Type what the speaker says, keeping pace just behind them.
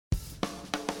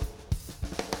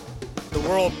The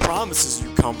world promises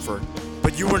you comfort,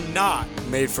 but you were not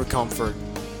made for comfort.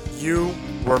 You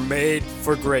were made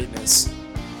for greatness.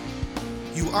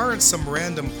 You aren't some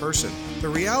random person. The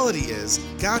reality is,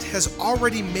 God has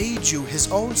already made you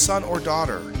His own son or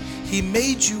daughter. He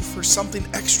made you for something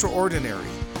extraordinary.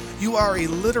 You are a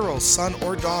literal son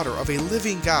or daughter of a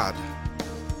living God.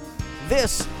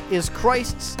 This is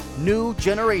Christ's New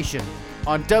Generation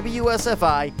on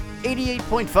WSFI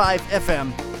 88.5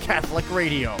 FM Catholic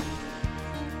Radio.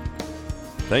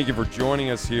 Thank you for joining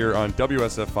us here on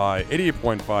WSFI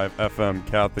 88.5 FM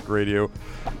Catholic Radio.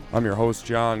 I'm your host,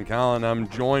 John Collin. I'm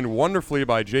joined wonderfully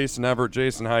by Jason Everett.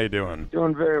 Jason, how you doing?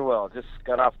 Doing very well. Just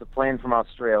got off the plane from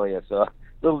Australia, so a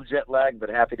little jet lag, but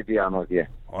happy to be on with you.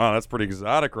 Wow, that's pretty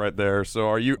exotic right there. So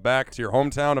are you back to your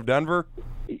hometown of Denver?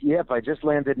 Yep, I just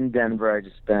landed in Denver. I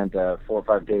just spent 4 or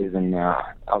 5 days in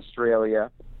Australia,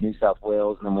 New South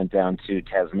Wales, and then went down to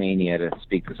Tasmania to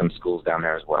speak to some schools down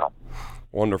there as well.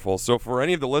 Wonderful. So for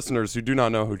any of the listeners who do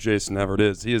not know who Jason Everett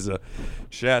is, he is a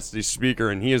chastity speaker,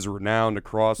 and he is renowned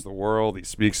across the world. He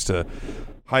speaks to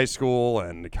high school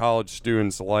and college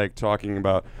students alike, talking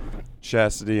about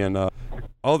chastity and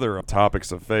other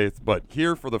topics of faith. But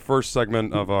here for the first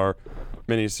segment of our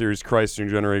mini-series, Christ's New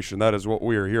Generation, that is what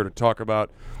we are here to talk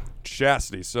about,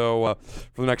 chastity. So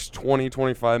for the next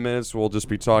 20-25 minutes, we'll just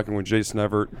be talking with Jason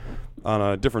Everett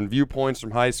on different viewpoints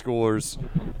from high schoolers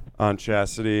on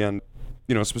chastity and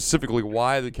specifically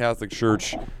why the Catholic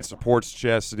Church supports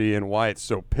chastity and why it's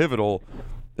so pivotal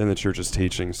in the Church's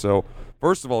teaching. So,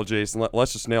 first of all, Jason,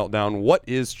 let's just nail it down. What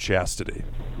is chastity?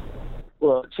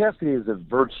 Well, chastity is a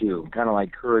virtue, kind of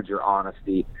like courage or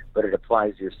honesty, but it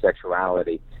applies to your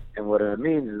sexuality. And what it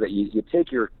means is that you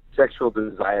take your sexual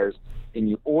desires and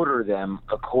you order them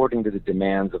according to the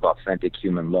demands of authentic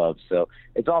human love. So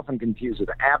it's often confused with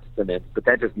abstinence, but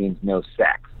that just means no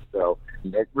sex. So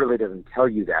it really doesn't tell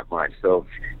you that much. So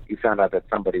if you found out that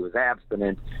somebody was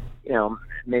abstinent,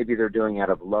 maybe they're doing it out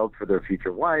of love for their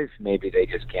future wife. Maybe they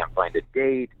just can't find a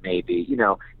date. Maybe,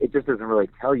 it just doesn't really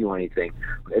tell you anything.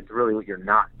 It's really what you're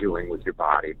not doing with your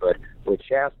body. But what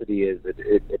chastity is,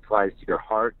 it applies to your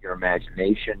heart, your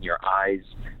imagination, your eyes,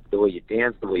 the way you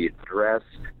dance, the way you dress,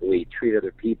 the way you treat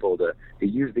other people, to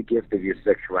use the gift of your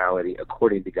sexuality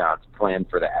according to God's plan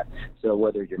for that. So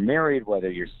whether you're married, whether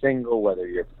you're single, whether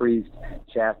you're a priest,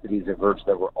 chastity is a virtue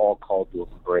that we're all called to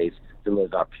embrace to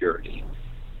live out purity.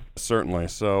 Certainly.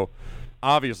 So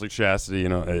obviously chastity,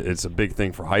 it's a big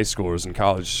thing for high schoolers and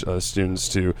college students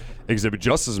to exhibit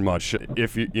just as much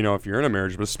if you're in a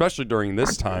marriage, but especially during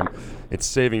this time, it's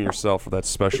saving yourself for that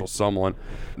special someone.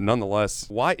 Nonetheless,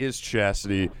 why is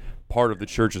chastity part of the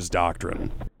Church's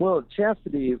doctrine? Well,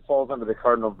 chastity falls under the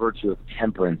cardinal virtue of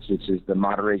temperance, which is the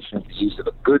moderation of the use of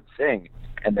a good thing.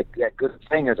 And that good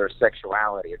thing is our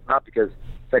sexuality. It's not because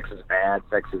sex is bad,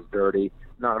 sex is dirty,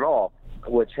 not at all.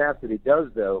 What chastity does,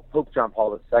 though, Pope John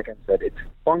Paul II said its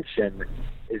function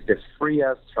is to free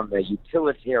us from the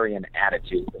utilitarian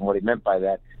attitude. And what he meant by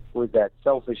that was that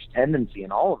selfish tendency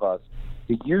in all of us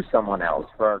to use someone else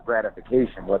for our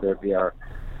gratification, whether it be our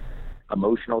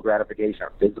emotional gratification,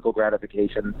 our physical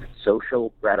gratification,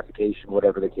 social gratification,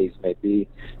 whatever the case may be.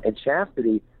 And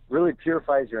chastity really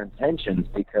purifies your intentions,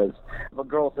 because if a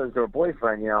girl says to her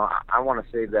boyfriend, I want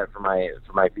to save that for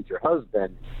my future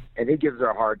husband, and he gives her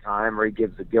a hard time, or he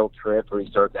gives a guilt trip, or he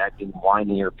starts acting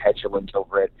whiny or petulant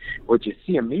over it, what you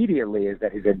see immediately is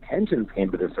that his intentions came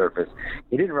to the surface.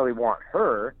 He didn't really want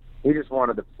her. He just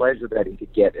wanted the pleasure that he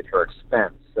could get at her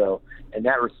expense. So in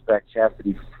that respect,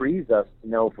 chastity frees us to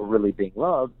know if we're really being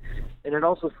loved, and it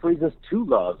also frees us to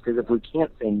love, because if we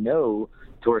can't say no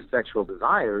to our sexual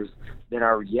desires, then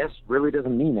our yes really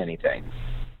doesn't mean anything.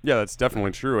 Yeah, that's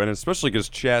definitely true, and especially because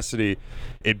chastity,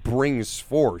 it brings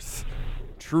forth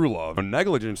true love. A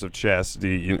negligence of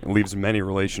chastity leaves many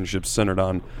relationships centered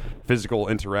on physical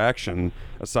interaction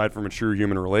aside from a true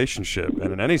human relationship.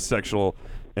 And in any sexual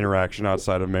interaction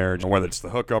outside of marriage, whether it's the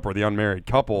hookup or the unmarried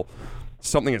couple,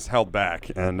 something is held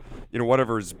back. And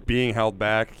whatever is being held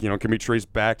back can be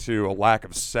traced back to a lack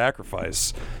of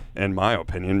sacrifice, in my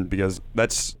opinion, because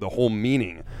that's the whole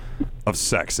meaning of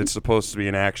sex. It's supposed to be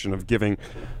an action of giving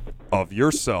of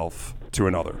yourself to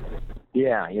another.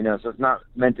 Yeah, so it's not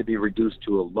meant to be reduced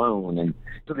to a loan. And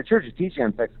so the Church's teaching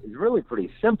on sex is really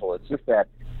pretty simple. It's just that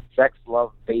sex,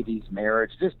 love, babies,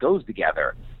 marriage just goes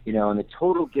together, and the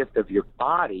total gift of your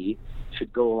body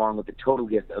should go along with the total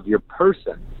gift of your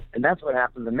person. And that's what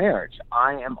happens in marriage.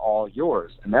 I am all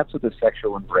yours. And that's what the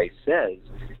sexual embrace says.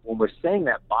 When we're saying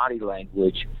that body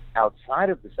language outside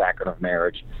of the sacrament of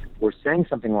marriage, we're saying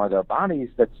something with our bodies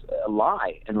that's a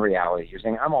lie in reality. You're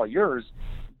saying, I'm all yours,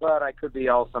 but I could be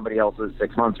all somebody else's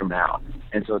 6 months from now.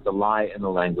 And so it's a lie in the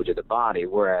language of the body,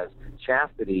 whereas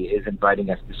chastity is inviting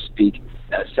us to speak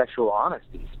sexual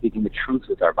honesty, speaking the truth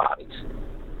with our bodies.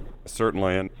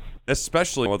 Certainly, and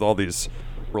especially with all these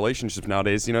relationships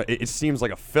nowadays, it seems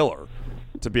like a filler,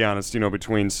 to be honest,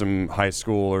 between some high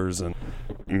schoolers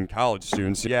and college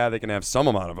students. Yeah, they can have some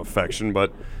amount of affection,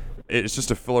 but it's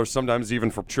just a filler. Sometimes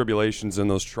even for tribulations in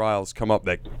those trials come up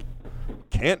that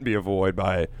can't be avoided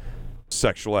by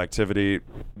sexual activity.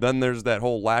 Then there's that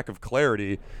whole lack of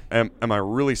clarity. Am I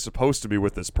really supposed to be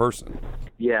with this person?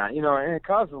 Yeah, and it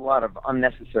causes a lot of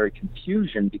unnecessary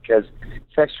confusion because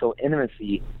sexual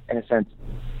intimacy, in a sense,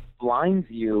 blinds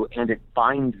you and it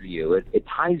binds you. It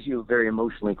ties you very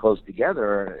emotionally close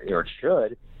together, or it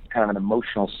should, kind of an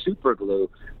emotional super glue,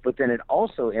 but then it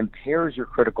also impairs your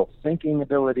critical thinking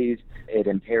abilities. It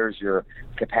impairs your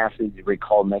capacity to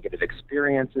recall negative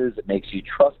experiences. It makes you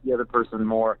trust the other person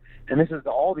more. And this is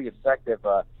all the effect of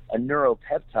a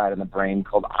neuropeptide in the brain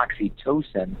called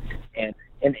oxytocin. And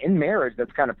in marriage,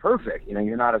 that's kind of perfect.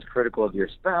 You're not as critical of your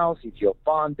spouse. You feel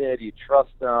bonded. You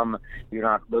trust them. You're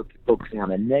not focusing on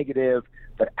the negative.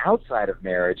 But outside of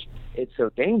marriage, it's so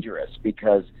dangerous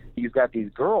because you've got these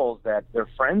girls that their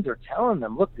friends are telling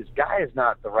them, look, this guy is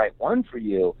not the right one for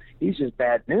you. He's just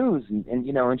bad news.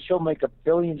 And she'll make a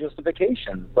billion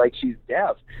justifications like she's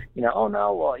deaf. Oh,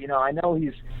 no, well, I know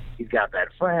he's got bad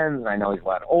friends, and I know he's a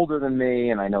lot older than me,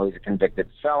 and I know he's a convicted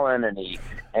felon, and he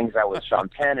hangs out with Sean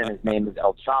Penn, and his name is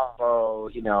El Chapo,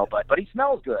 but he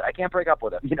smells good. I can't break up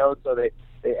with him, so they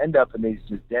end up in these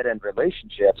just dead-end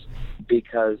relationships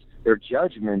because their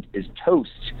judgment is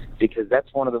toast, because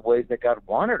that's one of the ways that God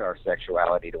wanted our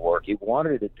sexuality to work. He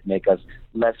wanted it to make us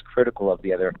less critical of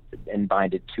the other and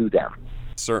binded to them.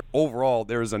 Sir, overall,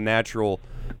 there is a natural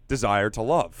desire to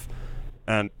love.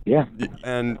 And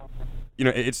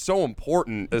it's so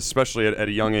important, especially at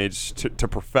a young age, to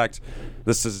perfect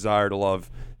this desire to love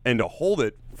and to hold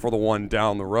it for the one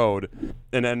down the road,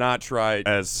 and not try,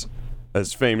 as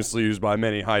famously used by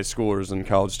many high schoolers and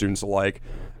college students alike,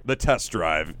 the test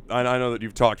drive. I know that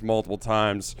you've talked multiple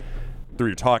times through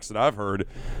your talks that I've heard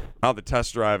how the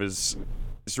test drive is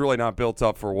really not built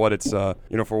up for what it's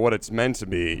for what it's meant to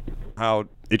be. How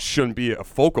it shouldn't be a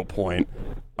focal point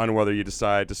on whether you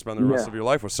decide to spend the rest of your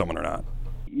life with someone or not.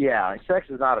 Yeah, sex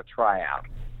is not a tryout,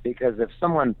 because if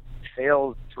someone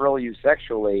fails to thrill you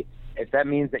sexually, if that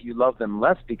means that you love them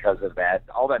less because of that,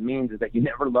 all that means is that you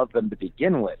never loved them to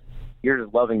begin with. You're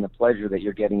just loving the pleasure that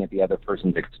you're getting at the other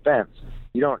person's expense.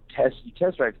 You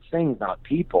test drive things, not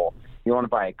people. You want to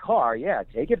buy a car,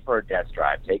 take it for a test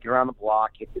drive. Take it around the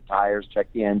block, hit the tires, check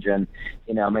the engine,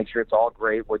 make sure it's all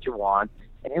great, what you want.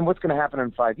 And what's going to happen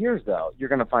in 5 years, though? You're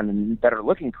going to find a better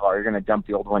looking car. You're going to dump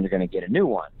the old one. You're going to get a new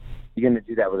one. You're going to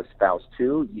do that with a spouse,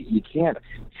 too. You can't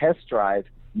test drive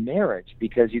marriage,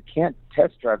 because you can't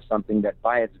test drive something that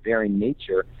by its very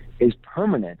nature is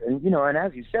permanent. And, and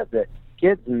as you said, the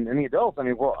kids and the adults,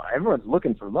 everyone's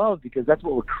looking for love because that's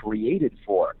what we're created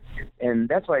for. And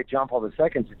that's why John Paul II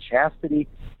said chastity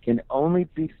can only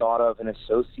be thought of in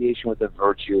association with the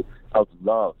virtue of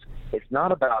love. It's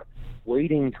not about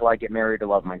waiting till I get married to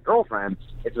love my girlfriend.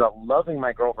 It's about loving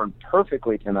my girlfriend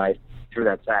perfectly tonight through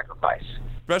that sacrifice.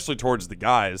 Especially towards the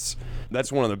guys,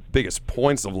 that's one of the biggest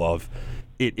points of love.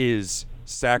 It is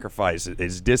sacrifice, it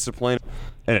is discipline,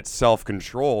 and it's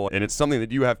self-control, and it's something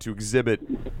that you have to exhibit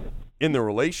in the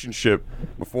relationship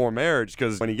before marriage,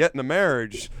 because when you get into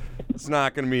marriage, it's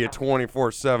not going to be a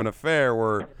 24/7 affair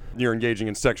where you're engaging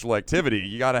in sexual activity.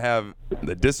 You got to have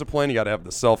the discipline, you got to have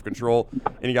the self-control,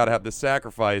 and you got to have the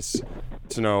sacrifice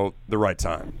to know the right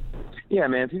time. Yeah,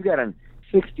 man, if you've got a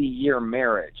 60-year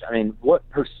marriage, what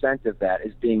percent of that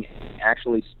is being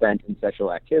actually spent in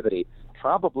sexual activity?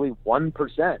 Probably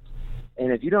 1%.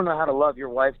 And if you don't know how to love your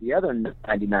wife the other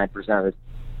 99% of it,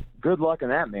 good luck in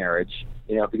that marriage.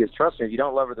 Because trust me, if you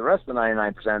don't love her the rest of the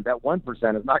 99%, that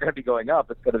 1% is not going to be going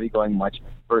up. It's going to be going much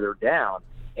further down.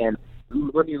 And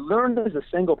when you learn as a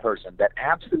single person that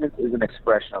abstinence is an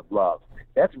expression of love,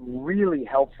 that's really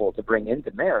helpful to bring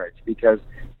into marriage, because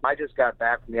I just got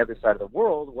back from the other side of the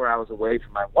world where I was away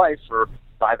from my wife for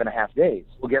 5.5 days.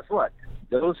 Well, guess what?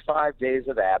 Those 5 days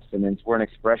of abstinence were an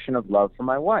expression of love for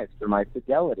my wife, through my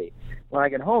fidelity. When I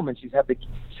get home and she's had the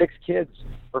 6 kids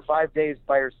for 5 days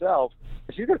by herself,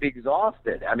 she's going to be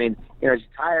exhausted. She's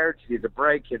tired, she needs a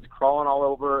break, kids crawling all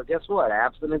over her. Guess what?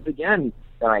 Abstinence again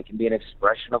tonight can be an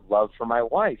expression of love for my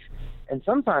wife. And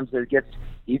sometimes it gets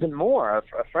even more. A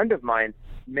friend of mine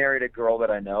married a girl that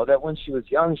I know that when she was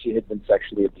young, she had been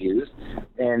sexually abused,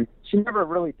 and she never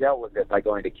really dealt with it by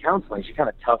going to counseling. She kind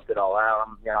of toughed it all out.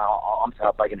 I'm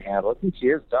tough, I can handle it, and she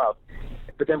is tough.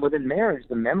 But then within marriage,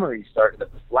 the memories started, the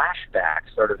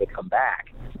flashbacks started to come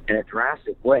back in a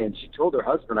drastic way. And she told her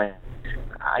husband,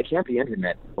 I can't be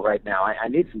intimate right now. I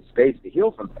need some space to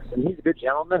heal from this. And he's a good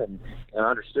gentleman and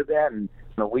understood that. And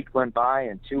a week went by,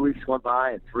 and 2 weeks went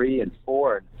by, and 3 and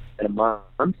 4, and a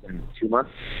month, and 2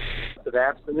 months of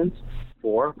abstinence,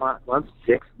 4 months,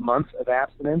 6 months of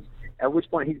abstinence. At which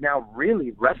point he's now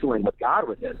really wrestling with God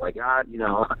with this. Like, God,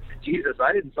 Jesus,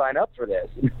 I didn't sign up for this.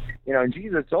 And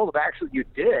Jesus told him, actually, you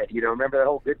did. Remember that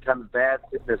whole good times, bad,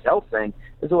 sickness, health thing?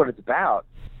 This is what it's about.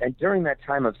 And during that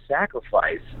time of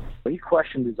sacrifice, he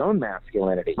questioned his own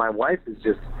masculinity. My wife is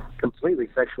just completely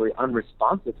sexually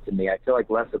unresponsive to me. I feel like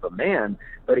less of a man.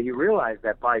 But he realized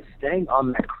that by staying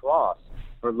on that cross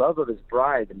for love of his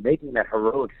bride and making that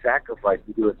heroic sacrifice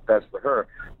to do what's best for her,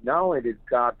 not only did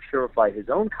God purify his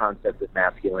own concept of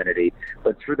masculinity,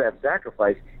 but through that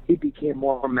sacrifice, he became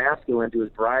more masculine to his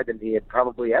bride than he had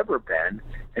probably ever been.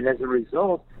 And as a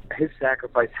result, his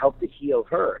sacrifice helped to heal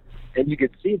her. And you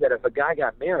could see that if a guy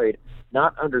got married,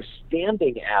 not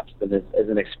understanding abstinence as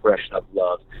an expression of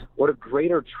love, what a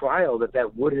greater trial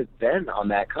that would have been on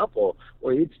that couple,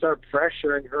 where he'd start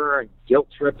pressuring her and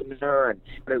guilt-tripping her, and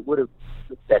it would have,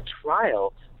 that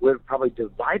trial would have probably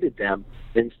divided them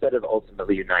instead of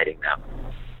ultimately uniting them.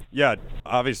 Yeah,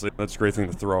 obviously that's a great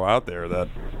thing to throw out there,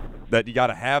 that you got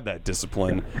to have that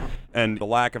discipline, and the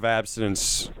lack of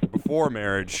abstinence before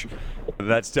marriage,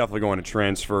 that's definitely going to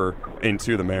transfer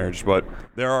into the marriage. But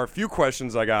there are a few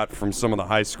questions I got from some of the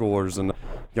high schoolers and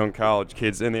young college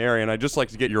kids in the area, and I'd just like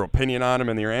to get your opinion on them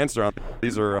and your answer on them.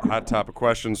 These are hot topic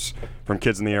questions from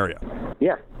kids in the area.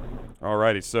 Yeah.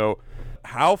 Alrighty, so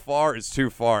how far is too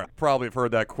far? Probably have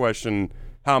heard that question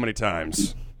how many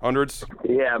times? Hundreds?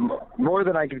 Yeah, more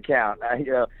than I can count.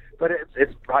 But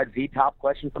it's probably the top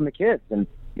question from the kids. And,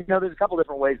 there's a couple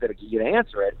different ways that you can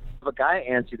answer it. If a guy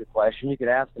answers the question, you could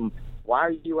ask him, why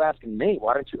are you asking me?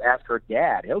 Why don't you ask her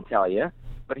dad? He'll tell you.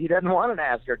 But he doesn't want to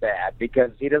ask her dad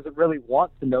because he doesn't really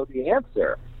want to know the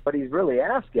answer. What he's really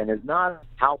asking is not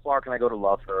how far can I go to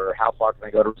love her, how far can I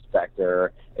go to respect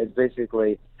her. It's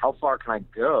basically how far can I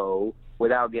go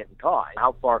without getting caught?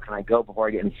 How far can I go before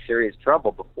I get in serious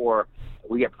trouble, before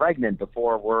we get pregnant,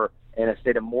 before we're in a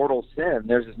state of mortal sin?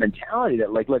 There's this mentality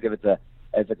that, like, look, if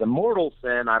it's a mortal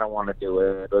sin, I don't want to do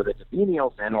it. Or if it's a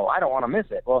venial sin, well, I don't want to miss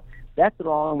it. Well, that's the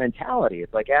wrong mentality.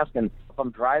 It's like asking if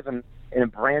I'm driving in a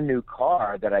brand new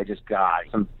car that I just got,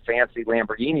 some fancy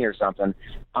Lamborghini or something.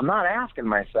 I'm not asking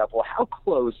myself, well, how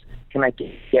close can I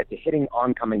get to hitting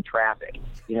oncoming traffic?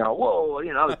 Whoa,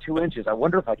 2 inches. I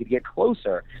wonder if I could get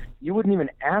closer. You wouldn't even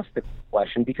ask the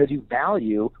question because you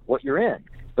value what you're in.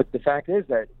 But the fact is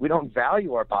that we don't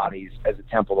value our bodies as a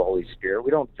temple of the Holy Spirit.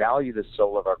 We don't value the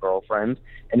soul of our girlfriends.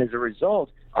 And as a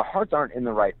result, our hearts aren't in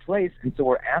the right place. And so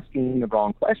we're asking the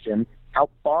wrong question. How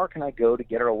far can I go to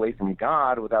get her away from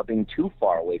God without being too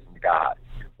far away from God?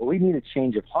 Well, we need a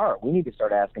change of heart. We need to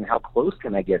start asking, how close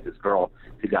can I get this girl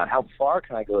to God? How far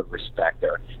can I go to respect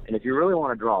her? And if you really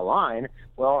want to draw a line,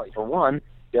 well, for one,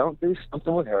 don't do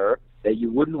something with her that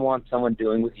you wouldn't want someone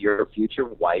doing with your future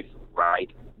wife right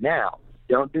now.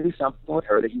 Don't do something with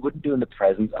her that you wouldn't do in the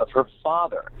presence of her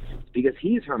father, because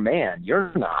he's her man.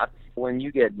 You're not. When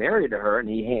you get married to her and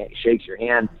he shakes your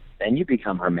hand, then you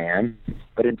become her man.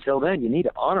 But until then, you need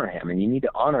to honor him, and you need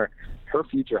to honor her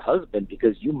future husband,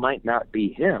 because you might not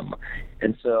be him.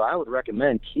 And so I would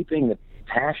recommend keeping the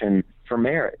passion for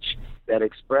marriage, that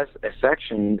express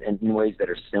affection in ways that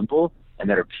are simple and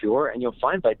that are pure, and you'll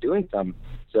find by doing them,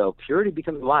 so purity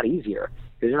becomes a lot easier,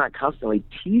 because you're not constantly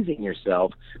teasing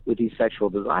yourself with these sexual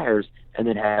desires and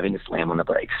then having to slam on the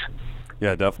brakes.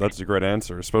 Yeah, definitely. That's a great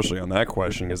answer, especially on that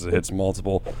question, because it hits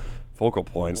multiple focal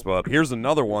points. But here's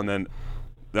another one that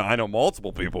I know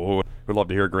multiple people who would love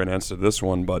to hear a great answer to this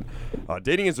one. But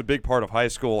dating is a big part of high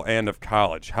school and of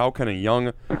college. How can a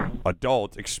young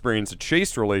adult experience a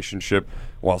chaste relationship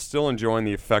while still enjoying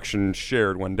the affection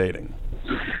shared when dating?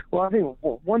 Well, I think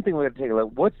one thing we have to take a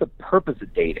look, what's the purpose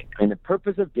of dating? I mean, the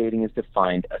purpose of dating is to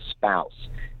find a spouse.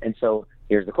 And so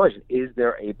here's the question, is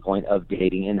there a point of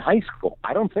dating in high school?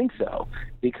 I don't think so,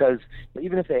 because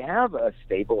even if they have a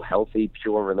stable, healthy,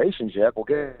 pure relationship, well,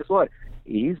 guess what?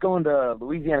 He's going to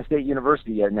Louisiana State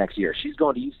University next year. She's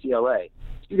going to UCLA.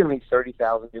 You're going to meet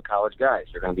 30,000 new college guys.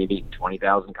 You're going to be meeting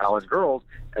 20,000 college girls,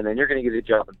 and then you're going to get a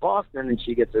job in Boston, and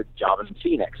she gets a job in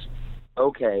Phoenix.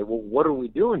 Okay, well, what are we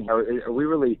doing here? Are we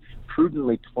really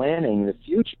prudently planning the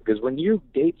future? Because when you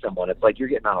date someone, it's like you're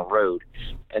getting on a road,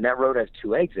 and that road has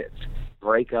two exits,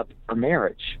 breakup or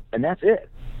marriage, and that's it.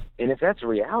 And if that's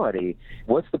reality,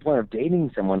 what's the point of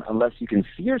dating someone unless you can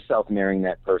see yourself marrying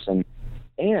that person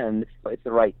and it's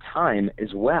the right time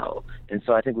as well. And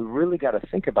so I think we really got to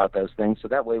think about those things so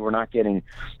that way we're not getting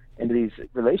into these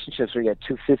relationships where you got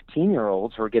two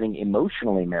 15-year-olds who are getting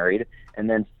emotionally married and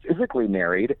then physically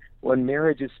married when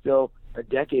marriage is still a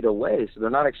decade away. So they're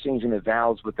not exchanging the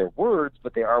vows with their words,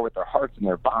 but they are with their hearts and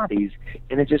their bodies,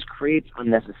 and it just creates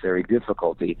unnecessary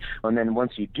difficulty. And then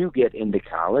once you do get into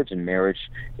college and marriage,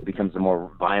 it becomes a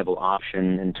more viable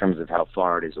option in terms of how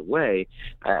far it is away.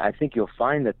 I think you'll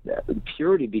find that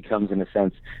purity becomes, in a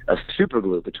sense, a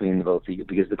superglue between the both of you,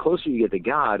 because the closer you get to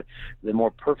God, the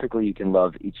more perfectly you can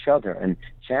love each other. And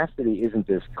chastity isn't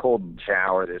this cold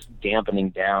shower, this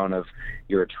dampening down of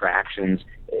your attractions.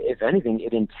 If anything,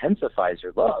 it intensifies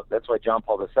your love. That's why John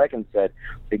Paul II said,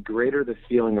 the greater the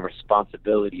feeling of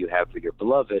responsibility you have for your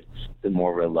beloved, the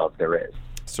more real love there is.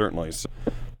 Certainly. So,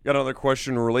 got another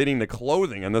question relating to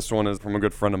clothing, and this one is from a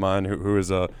good friend of mine who is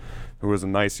a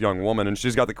nice young woman, and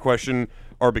she's got the question,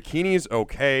 are bikinis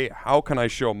okay? How can I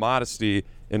show modesty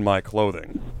in my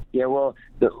clothing? Yeah, well,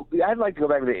 I'd like to go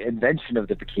back to the invention of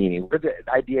the bikini, where the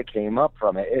idea came up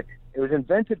from. It was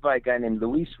invented by a guy named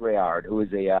Louis Réard, who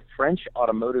was a French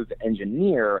automotive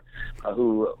engineer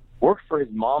who worked for his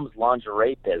mom's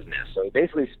lingerie business. So he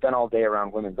basically spent all day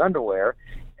around women's underwear,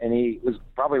 and he was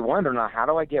probably wondering, how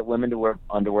do I get women to wear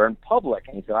underwear in public?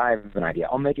 And he said, I have an idea.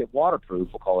 I'll make it waterproof.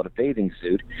 We'll call it a bathing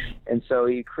suit. And so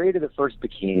he created the first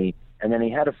bikini, and then he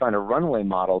had to find a runway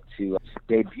model to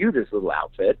debut this little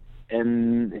outfit.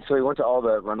 And so he went to all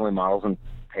the runway models in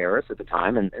Paris at the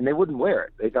time, and they wouldn't wear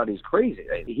it. They thought he was crazy.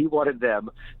 He wanted them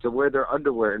to wear their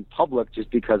underwear in public just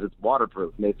because it's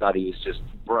waterproof, and they thought he was just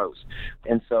gross.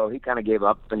 And so he kind of gave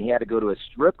up, and he had to go to a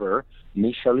stripper,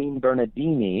 Micheline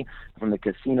Bernardini, from the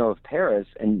Casino of Paris,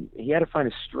 and he had to find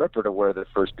a stripper to wear the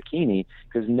first bikini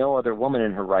because no other woman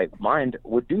in her right mind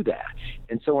would do that.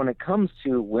 And so when it comes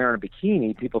to wearing a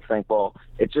bikini, people think, well,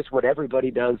 it's just what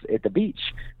everybody does at the beach.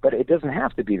 But it doesn't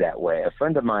have to be that way. A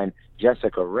friend of mine,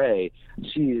 Jessica Ray,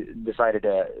 she decided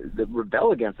to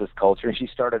rebel against this culture, and she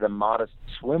started a modest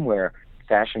swimwear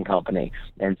fashion company.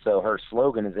 And so her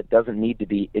slogan is, it doesn't need to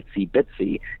be itsy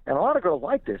bitsy. And a lot of girls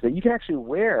like this, that you can actually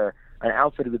wear an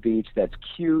outfit at the beach that's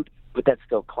cute, but that's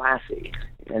still classy.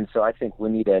 And so I think we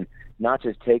need to not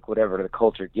just take whatever the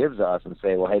culture gives us and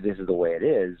say, well, hey, this is the way it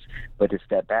is, but to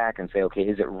step back and say, okay,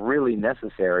 is it really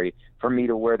necessary for me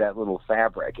to wear that little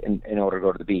fabric in order to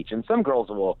go to the beach? And some girls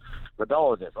will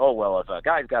rebel with this. Oh, well, if a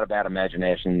guy's got a bad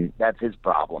imagination, that's his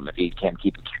problem if he can't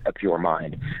keep a pure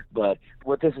mind. But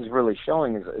what this is really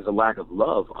showing is a lack of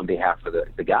love on behalf of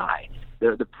the guy.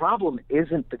 The problem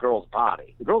isn't the girl's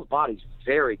body. The girl's body's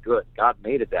very good. God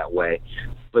made it that way.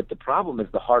 But the problem is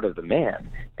the heart of the man.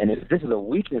 And if this is a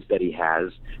weakness that he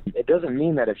has, it doesn't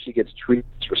mean that if she gets treated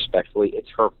respectfully, it's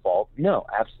her fault. No,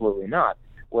 absolutely not.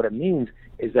 What it means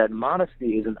is that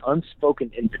modesty is an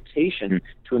unspoken invitation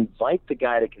to invite the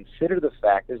guy to consider the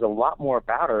fact there's a lot more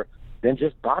about her than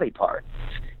just body parts.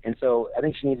 And so I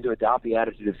think she needs to adopt the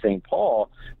attitude of St.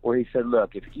 Paul, where he said,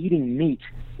 look, if eating meat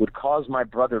would cause my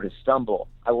brother to stumble,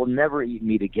 I will never eat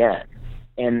meat again.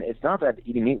 And it's not that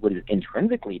eating meat was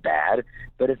intrinsically bad,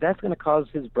 but if that's going to cause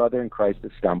his brother in Christ to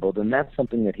stumble, then that's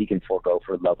something that he can forego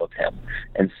for love of him.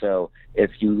 And so if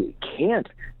you can't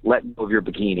let go of your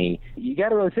bikini, you got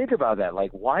to really think about that.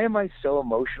 Like, why am I so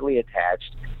emotionally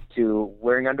attached to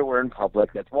wearing underwear in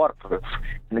public that's waterproof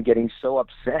and getting so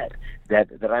upset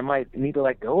that I might need to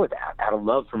let go of that out of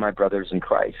love for my brothers in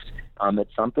Christ?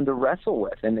 It's something to wrestle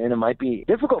with, and it might be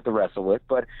difficult to wrestle with,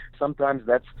 but sometimes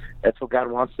that's what God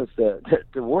wants us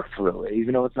to work through.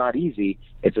 Even though it's not easy,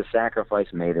 it's a sacrifice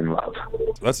made in love.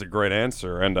 That's a great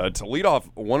answer. And to lead off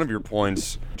one of your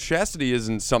points, chastity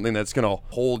isn't something that's going to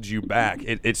hold you back.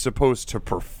 It's supposed to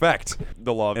perfect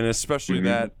the love, and especially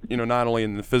that, not only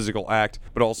in the physical act,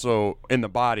 but also in the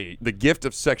body. The gift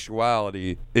of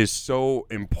sexuality is so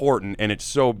important, and it's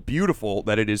so beautiful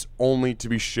that it is only to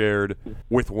be shared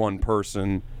with one person.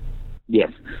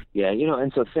 Yes. Yeah,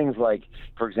 and so things like,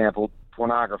 for example,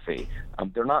 pornography,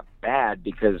 they're not bad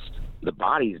because the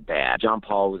body's bad. John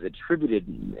Paul was attributed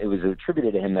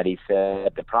to him that he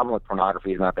said the problem with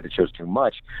pornography is not that it shows too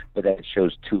much, but that it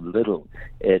shows too little.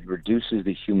 It reduces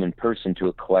the human person to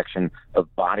a collection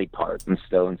of body parts. And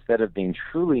so instead of being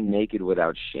truly naked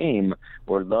without shame,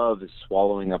 where love is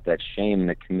swallowing up that shame in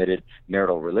a committed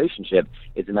marital relationship,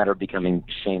 it's a matter of becoming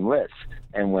shameless.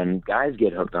 And when guys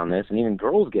get hooked on this, and even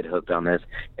girls get hooked on this,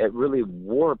 it really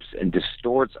warps and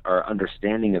distorts our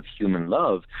understanding of human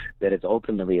love, that it's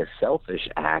ultimately a selfish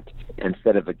act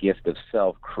instead of a gift of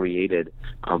self created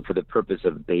for the purpose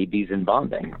of babies and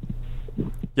bonding.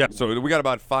 Yeah, so we got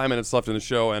about 5 minutes left in the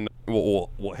show, and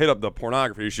we'll hit up the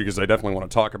pornography issue because I definitely want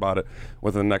to talk about it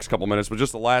within the next couple minutes. But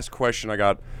just the last question I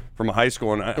got from high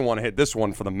school, and I want to hit this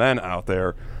one for the men out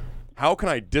there. How can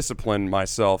I discipline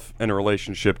myself in a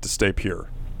relationship to stay pure?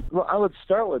 Well, I would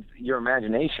start with your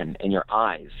imagination and your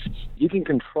eyes. You can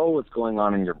control what's going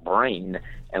on in your brain,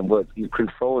 and what you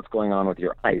control what's going on with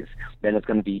your eyes. Then it's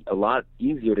going to be a lot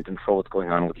easier to control what's going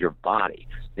on with your body.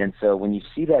 And so when you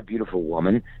see that beautiful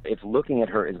woman, if looking at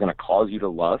her is going to cause you to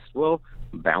lust, well,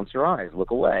 bounce your eyes,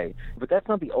 look away. But that's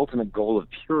not the ultimate goal of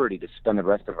purity, to spend the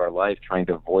rest of our life trying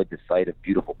to avoid the sight of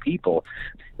beautiful people.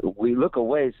 We look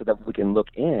away so that we can look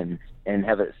in and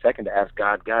have a second to ask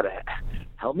God,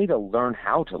 help me to learn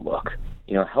how to look.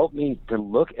 Help me to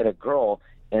look at a girl,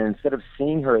 and instead of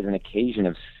seeing her as an occasion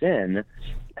of sin,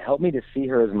 help me to see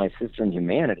her as my sister in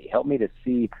humanity. Help me to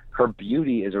see her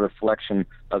beauty as a reflection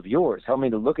of yours. Help me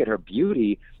to look at her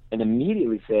beauty and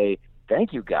immediately say,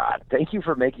 thank you, God. Thank you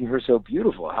for making her so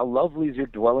beautiful. How lovely is your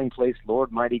dwelling place,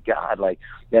 Lord, mighty God. Like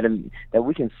that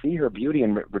we can see her beauty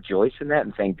and rejoice in that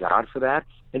and thank God for that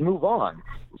and move on.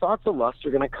 Thoughts of lust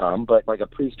are going to come, but like a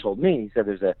priest told me, he said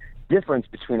there's a difference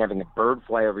between having a bird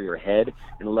fly over your head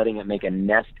and letting it make a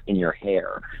nest in your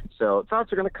hair. So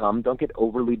thoughts are going to come. Don't get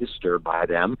overly disturbed by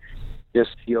them.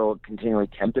 Just feel continually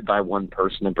tempted by one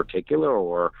person in particular,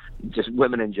 or just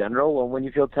women in general. Well, when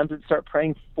you feel tempted, start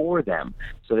praying for them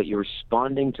so that you're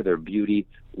responding to their beauty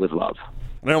with love.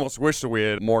 And I almost wish that we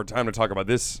had more time to talk about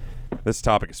this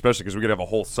topic, especially because we could have a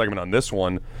whole segment on this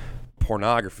one.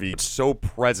 Pornography, it's so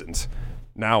present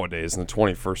nowadays in the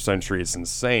 21st century. It's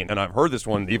insane. And I've heard this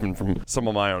one even from some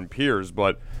of my own peers,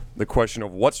 but the question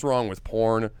of what's wrong with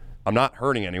porn, I'm not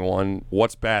hurting anyone,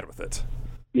 what's bad with it?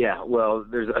 Yeah, well,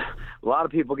 there's a lot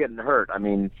of people getting hurt. I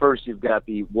mean, first you've got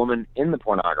the woman in the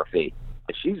pornography.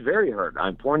 She's very hurt.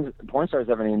 Porn stars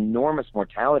have an enormous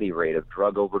mortality rate of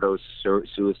drug overdose,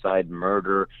 suicide,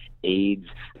 murder, AIDS.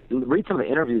 Read some of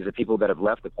the interviews of people that have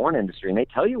left the porn industry, and they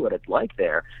tell you what it's like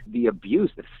there. The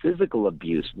abuse, the physical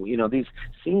abuse. These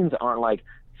scenes aren't like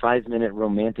 5-minute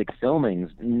romantic filmings.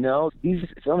 No, these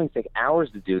filmings take hours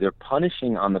to do. They're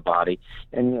punishing on the body.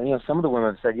 And, some of the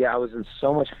women have said, I was in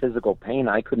so much physical pain,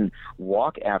 I couldn't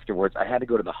walk afterwards. I had to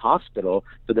go to the hospital,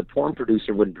 but the porn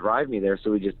producer wouldn't drive me there,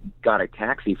 so he just got a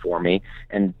taxi for me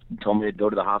and told me to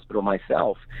go to the hospital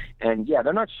myself. And,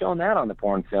 they're not showing that on the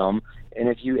porn film. And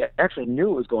if you actually knew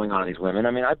what was going on in these women,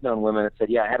 I mean, I've known women that said,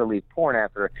 I had to leave porn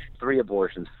after 3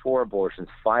 abortions, 4 abortions,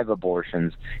 5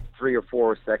 abortions, 3 or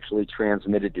 4 sexually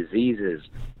transmitted diseases.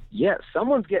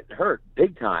 Someone's getting hurt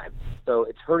big time. So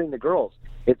it's hurting the girls.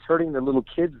 It's hurting the little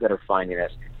kids that are finding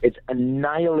this. It's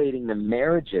annihilating the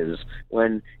marriages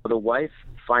when the wife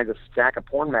finds a stack of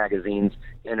porn magazines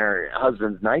in her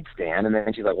husband's nightstand, and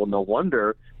then she's like, well, no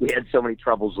wonder we had so many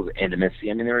troubles with intimacy.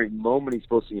 I mean, every moment he's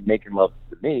supposed to be making love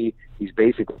to me, he's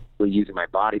basically using my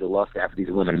body to lust after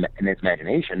these women in his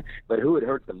imagination. But who it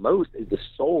hurts the most is the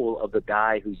soul of the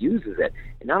guy who uses it,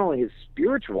 and not only his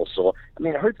spiritual soul. I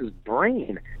mean, it hurts his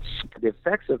brain. The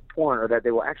effects of porn are that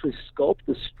they will actually sculpt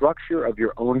the structure of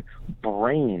your own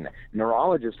brain.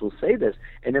 Neurologists will say this,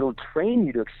 and it'll train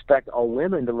you to expect all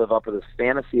women to live up to this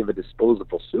fantasy of a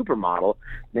disposable supermodel.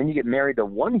 Then you get married to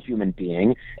one human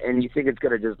being, and you think it's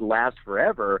going to just last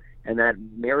forever, and that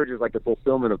marriage is like the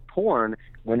fulfillment of porn,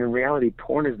 when in reality,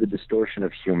 porn is the distortion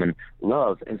of human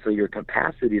love. And so your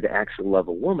capacity to actually love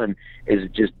a woman is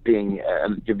just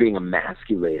you're being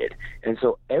emasculated. And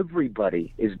so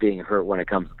everybody is being hurt when it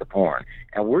comes to porn.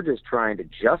 And we're just trying to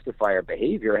justify our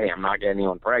behavior. Hey, I'm not getting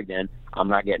anyone pregnant. I'm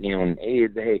not getting anyone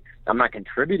AIDS. Hey, I'm not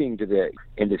contributing to the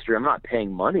industry. I'm not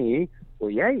paying money. Well,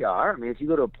 you are. I mean, if you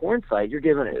go to a porn site, you're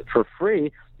giving it for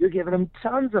free. You're giving them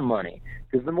tons of money,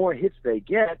 because the more hits they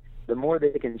get, the more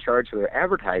they can charge for their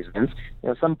advertisements.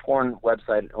 Some porn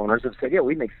website owners have said,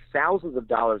 we make thousands of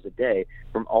dollars a day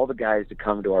from all the guys to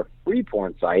come to our free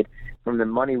porn site from the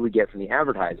money we get from the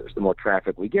advertisers. The more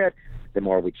traffic we get, the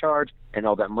more we charge, and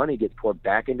all that money gets poured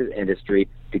back into the industry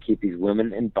to keep these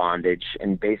women in bondage,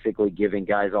 and basically giving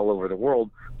guys all over the world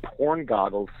porn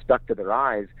goggles stuck to their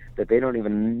eyes that they don't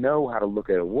even know how to look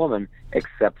at a woman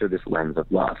except through this lens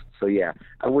of lust. So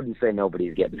I wouldn't say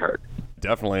nobody's getting hurt.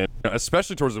 Definitely,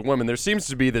 especially towards the women. There seems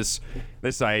to be this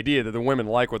idea that the women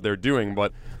like what they're doing,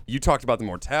 but you talked about the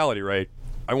mortality rate.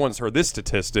 I once heard this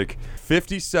statistic: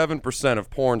 57% of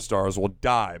porn stars will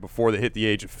die before they hit the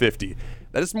age of 50.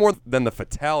 That is more than the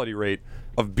fatality rate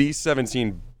of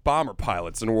B-17 bomber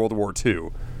pilots in World War II.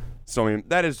 So, I mean,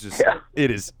 that is just, it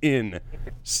is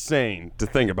insane to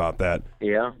think about that.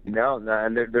 Yeah, no,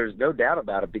 and there's no doubt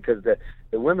about it, because the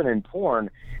women in porn,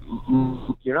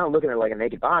 you're not looking at like a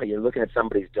naked body. You're looking at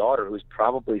somebody's daughter who's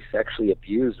probably sexually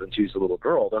abused when she was a little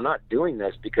girl. They're not doing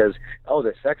this because, oh,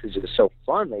 the sex is just so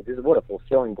fun. This is what a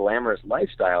fulfilling, glamorous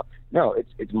lifestyle. No,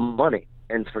 it's money.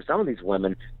 And for some of these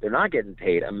women, they're not getting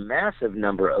paid. A massive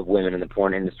number of women in the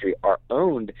porn industry are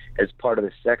owned as part of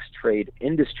the sex trade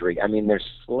industry. I mean, they're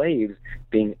slaves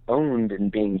being owned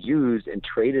and being used and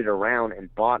traded around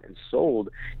and bought and sold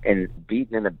and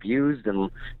beaten and abused. And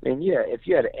yeah, if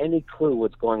you had any clue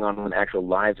what's going on in the actual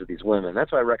lives of these women,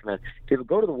 that's why I recommend people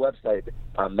go to the website,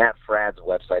 Matt Fradd's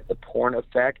website, The Porn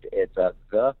Effect. It's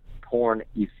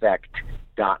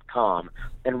theporneffect.com,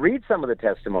 and read some of the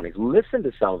testimonies. Listen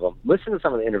to some of them. Listen to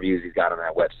some of the interviews he's got on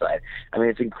that website. I mean,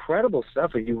 it's incredible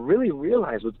stuff. If you really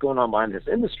realize what's going on behind this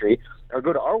industry, or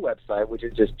go to our website, which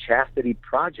is just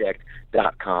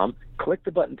chastityproject.com, click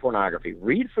the button pornography,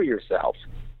 read for yourself,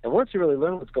 and once you really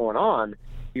learn what's going on,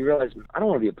 you realize, I don't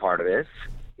want to be a part of this.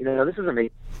 This isn't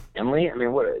me, family. I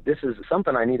mean, this is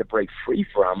something I need to break free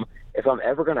from if I'm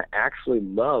ever going to actually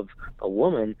love a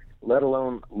woman, let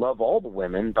alone love all the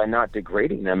women, by not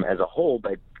degrading them as a whole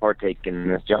by partaking in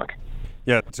this junk.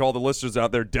 Yeah, to all the listeners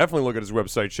out there, definitely look at his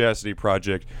website,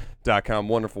 chastityproject.com.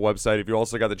 Wonderful website. If you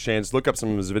also got the chance, look up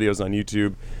some of his videos on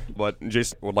YouTube. But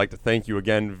Jason would like to thank you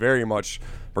again very much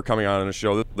for coming on the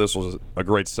show. This was a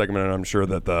great segment, and I'm sure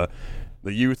that the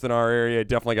youth in our area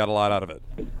definitely got a lot out of it.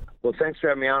 Well, thanks for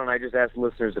having me on, and I just ask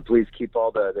listeners to please keep all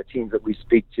the teams that we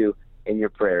speak to in your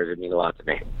prayers. It means a lot to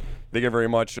me. Thank you very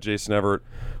much, Jason Everett,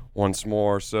 once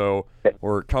more. So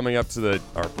we're coming up to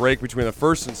our break between the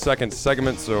first and second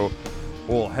segment, so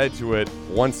we'll head to it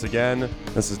once again.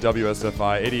 This is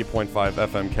WSFI 88.5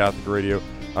 FM Catholic Radio.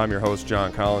 I'm your host,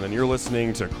 John Collin, and you're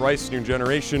listening to Christ's New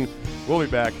Generation. We'll be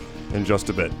back in just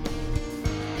a bit.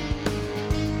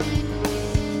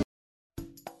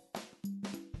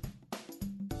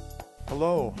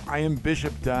 Hello, I am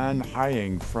Bishop Don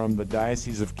Hying from the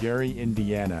Diocese of Gary,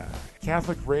 Indiana.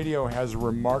 Catholic radio has a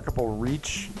remarkable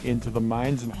reach into the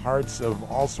minds and hearts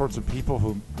of all sorts of people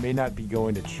who may not be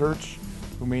going to church,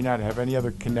 who may not have any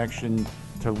other connection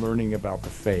to learning about the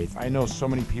faith. I know so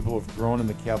many people have grown in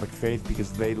the Catholic faith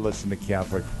because they listen to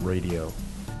Catholic radio.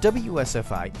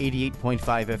 WSFI 88.5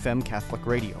 FM Catholic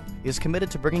Radio is committed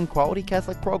to bringing quality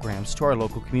Catholic programs to our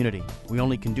local community. We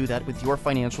only can do that with your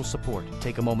financial support.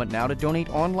 Take a moment now to donate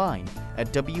online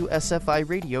at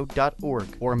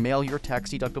WSFIRadio.org or mail your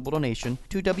tax-deductible donation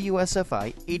to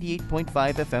WSFI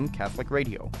 88.5 FM Catholic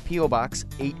Radio, P.O. Box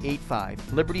 885,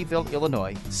 Libertyville,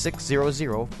 Illinois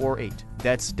 60048.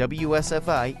 That's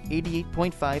WSFI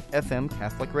 88.5 FM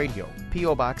Catholic Radio,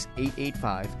 P.O. Box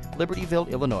 885, Libertyville,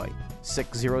 Illinois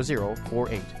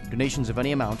 60048. Donations of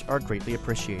any amount are greatly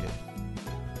appreciated.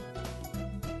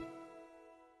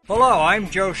 Hello, I'm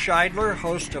Joe Scheidler,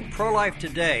 host of Pro-Life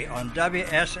Today on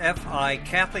WSFI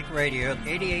Catholic Radio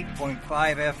 88.5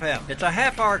 FM. It's a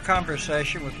half-hour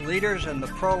conversation with leaders in the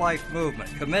pro-life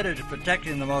movement committed to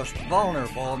protecting the most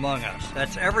vulnerable among us.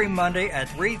 That's every Monday at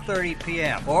 3:30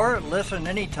 p.m. Or listen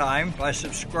anytime by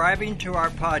subscribing to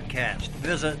our podcast.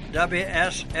 Visit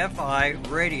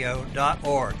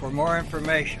WSFIRadio.org for more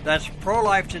information. That's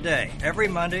Pro-Life Today, every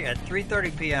Monday at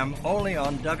 3:30 p.m. only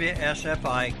on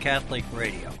WSFI Catholic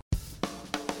Radio.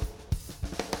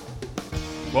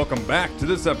 Welcome back to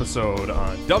this episode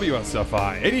on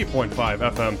WSFI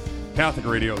 80.5 FM Catholic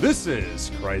Radio. This is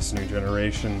Christ's New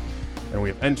Generation, and we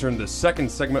have entered the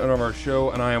second segment of our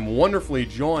show, and I am wonderfully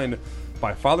joined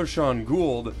by Father Sean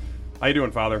Gould. How you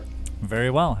doing, Father? Very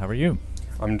well. How are you?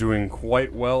 I'm doing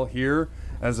quite well here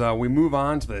as we move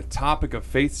on to the topic of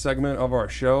faith segment of our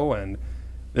show, and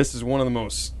this is one of the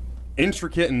most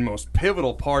intricate and most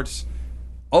pivotal parts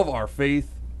of our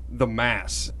faith, the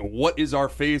Mass. What is our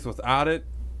faith without it?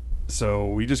 So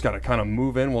we just got to kind of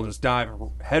move in. We'll just dive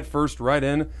headfirst right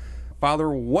in. Father,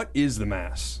 what is the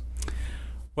Mass?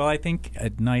 Well, I think a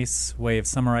nice way of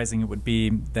summarizing it would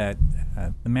be that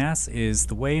the Mass is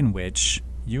the way in which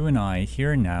you and I,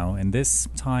 here and now, in this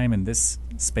time, in this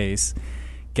space,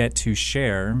 get to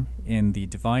share in the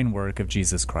divine work of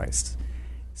Jesus Christ.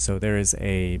 So there is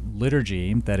a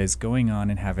liturgy that is going on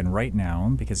in heaven right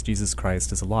now because Jesus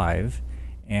Christ is alive.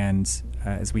 And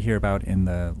as we hear about in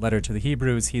the letter to the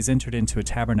Hebrews, he's entered into a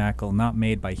tabernacle not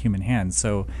made by human hands.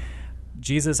 So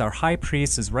Jesus, our high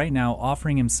priest, is right now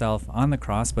offering himself on the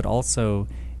cross, but also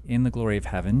in the glory of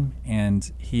heaven.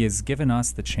 And he has given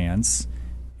us the chance,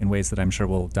 in ways that I'm sure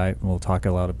we'll talk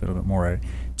a bit more,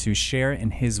 to share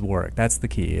in his work. That's the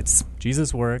key. It's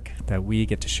Jesus' work that we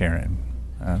get to share in.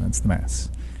 That's the Mass.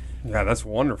 Yeah, that's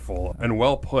wonderful and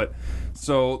well put.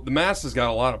 So the Mass has got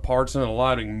a lot of parts and a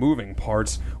lot of moving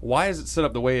parts. Why is it set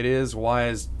up the way it is?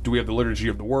 Do we have the Liturgy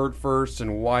of the Word first,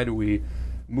 and why do we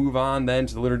move on then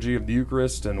to the Liturgy of the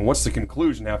Eucharist, and what's the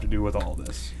conclusion have to do with all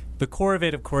this? The core of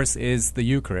it, of course, is the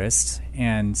Eucharist,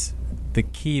 and the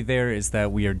key there is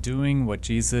that we are doing what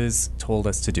Jesus told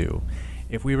us to do.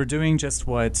 If we were doing just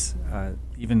what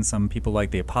even some people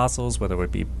like the apostles, whether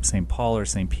it be St. Paul or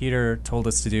St. Peter, told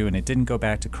us to do, and it didn't go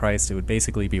back to Christ, it would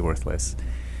basically be worthless.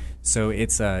 So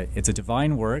it's a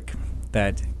divine work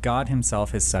that God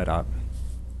himself has set up.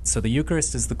 So the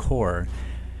Eucharist is the core.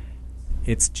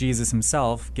 It's Jesus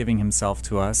himself giving himself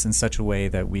to us in such a way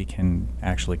that we can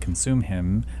actually consume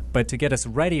him. But to get us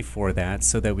ready for that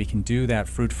so that we can do that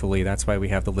fruitfully, that's why we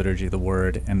have the Liturgy of the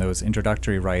Word and those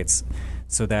introductory rites,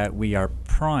 so that we are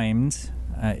primed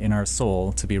in our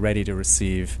soul to be ready to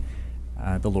receive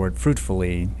the Lord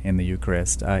fruitfully in the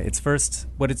Eucharist.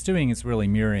 What it's doing is really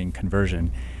mirroring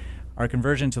conversion. Our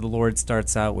conversion to the Lord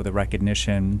starts out with a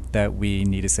recognition that we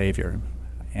need a Savior.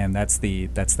 And that's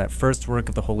that first work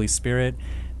of the Holy Spirit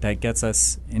that gets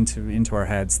us into our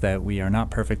heads that we are not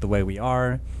perfect the way we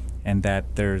are, and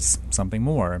that there's something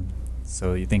more.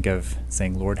 So you think of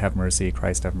saying, Lord, have mercy,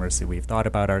 Christ, have mercy. We've thought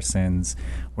about our sins.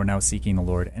 We're now seeking the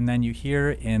Lord. And then you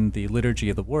hear in the Liturgy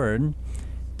of the Word,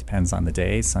 depends on the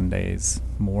day, Sundays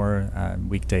more,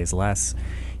 weekdays less,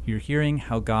 you're hearing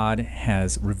how God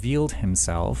has revealed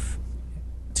himself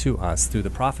to us through the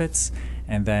prophets,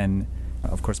 and then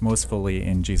of course, most fully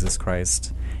in Jesus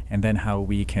Christ, and then how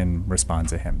we can respond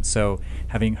to him. So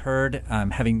having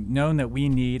known that we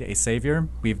need a Savior,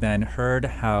 we've then heard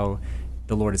how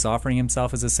the Lord is offering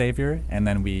himself as a Savior, and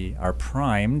then we are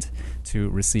primed to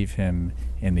receive him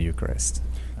in the Eucharist.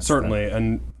 Certainly,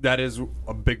 and that is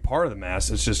a big part of the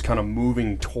Mass. It's just kind of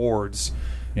moving towards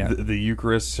the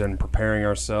Eucharist and preparing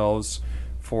ourselves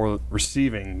for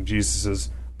receiving Jesus'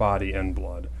 body and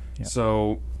blood. Yeah.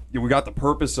 So we got the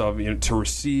purpose of to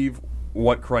receive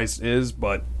what Christ is,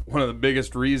 but one of the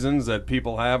biggest reasons that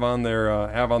people have on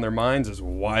their minds is,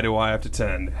 why do I have to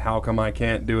tend? How come I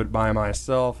can't do it by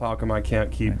myself? How come I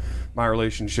can't keep my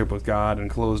relationship with God in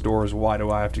closed doors? Why do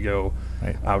I have to go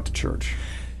out to church?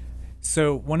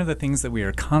 So one of the things that we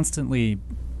are constantly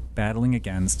battling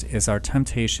against is our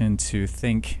temptation to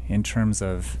think in terms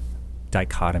of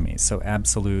dichotomies, so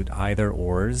absolute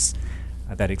either-ors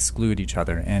that exclude each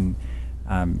other. And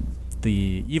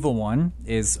the evil one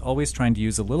is always trying to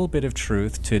use a little bit of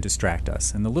truth to distract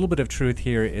us. And the little bit of truth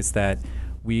here is that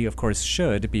we, of course,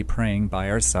 should be praying by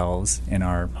ourselves in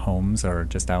our homes or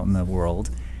just out in the world.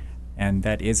 And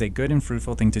that is a good and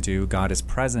fruitful thing to do. God is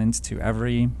present to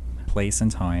every place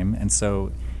and time, and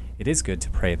so it is good to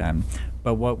pray then.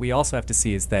 But what we also have to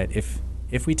see is that if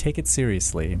we take it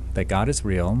seriously, that God is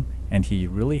real, and he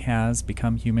really has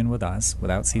become human with us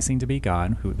without ceasing to be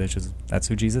God, that's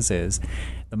who Jesus is,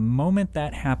 the moment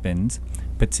that happened,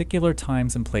 particular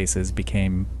times and places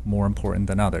became more important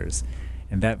than others.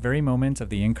 In that very moment of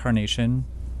the Incarnation,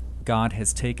 God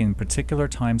has taken particular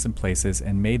times and places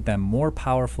and made them more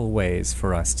powerful ways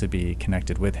for us to be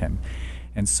connected with him.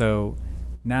 And so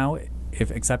now, if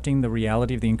accepting the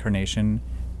reality of the Incarnation,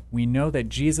 we know that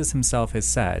Jesus himself has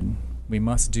said we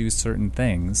must do certain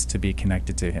things to be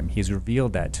connected to him. He's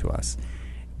revealed that to us.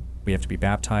 We have to be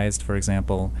baptized, for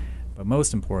example, but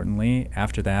most importantly,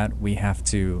 after that, we have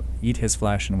to eat his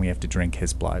flesh and we have to drink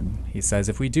his blood. He says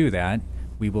if we do that,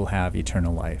 we will have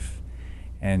eternal life.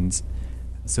 And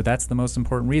so that's the most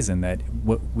important reason, that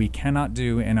what we cannot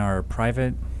do in our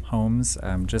private homes,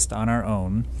 just on our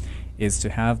own, is to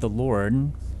have the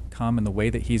Lord come in the way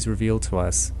that he's revealed to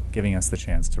us, giving us the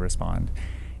chance to respond.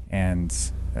 And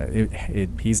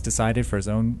he's decided for his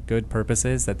own good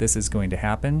purposes that this is going to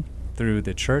happen through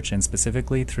the church, and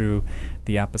specifically through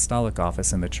the apostolic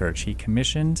office in the church. He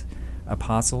commissioned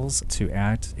apostles to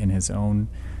act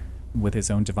with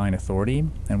his own divine authority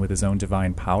and with his own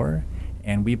divine power.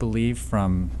 And we believe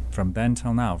from then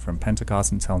till now, from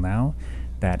Pentecost until now,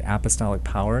 that apostolic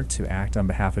power to act on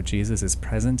behalf of Jesus is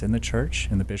present in the church,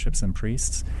 in the bishops and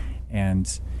priests.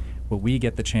 And what we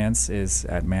get the chance is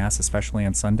at Mass, especially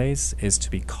on Sundays, is to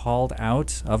be called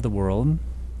out of the world,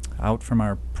 out from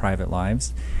our private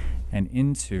lives, and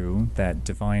into that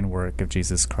divine work of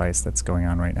Jesus Christ that's going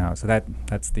on right now. So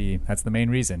that's the main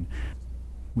reason.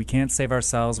 We can't save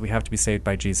ourselves. We have to be saved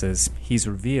by Jesus. He's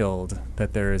revealed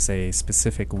that there is a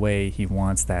specific way he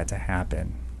wants that to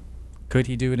happen. Could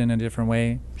he do it in a different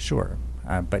way? Sure.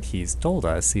 But he's told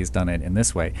us he's done it in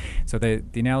this way. So the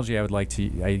analogy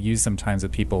I use sometimes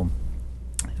with people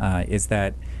is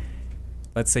that,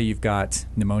 let's say you've got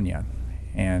pneumonia,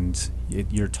 and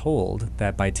you're told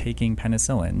that by taking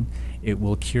penicillin, it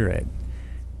will cure it.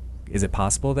 Is it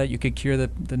possible that you could cure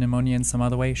the pneumonia in some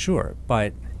other way? Sure,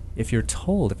 but if you're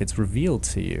told, if it's revealed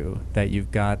to you that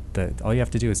you've got all you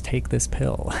have to do is take this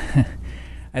pill,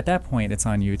 at that point it's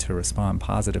on you to respond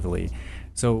positively.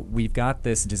 So we've got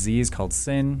this disease called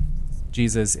sin.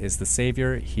 Jesus is the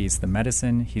Savior. He's the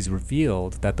medicine. He's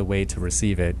revealed that the way to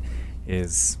receive it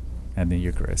is in the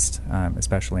Eucharist,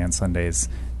 especially on Sundays,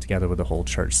 together with the whole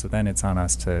church. So then it's on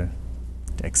us to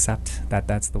accept that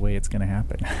that's the way it's going to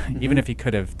happen, even if he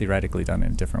could have theoretically done it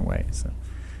in a different way. So,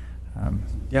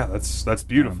 yeah, that's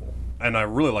beautiful. And I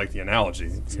really like the analogy.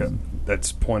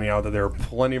 That's pointing out that there are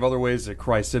plenty of other ways that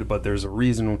Christ did it, but there's a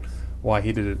reason why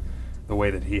he did it the way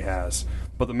that he has.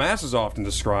 But the Mass is often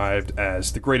described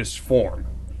as the greatest form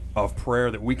of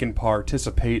prayer that we can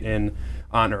participate in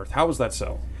on earth. How is that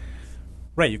so?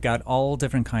 Right, you've got all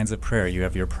different kinds of prayer. You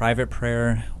have your private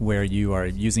prayer where you are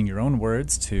using your own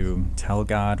words to tell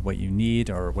God what you need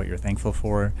or what you're thankful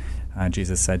for.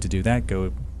 Jesus said to do that,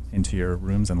 go into your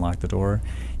rooms and lock the door.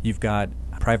 You've got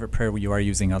private prayer where you are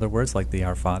using other words like the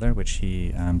Our Father, which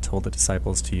he told the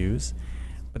disciples to use.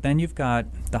 But then you've got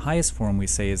the highest form, we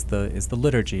say, is the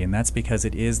liturgy, and that's because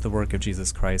it is the work of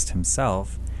Jesus Christ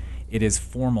himself. It is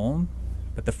formal,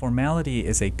 but the formality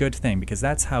is a good thing because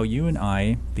that's how you and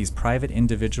I, these private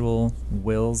individual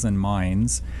wills and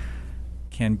minds,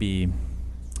 can be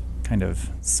kind of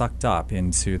sucked up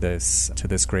into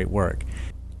this great work.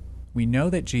 We know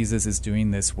that Jesus is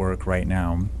doing this work right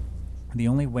now. The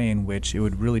only way in which it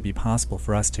would really be possible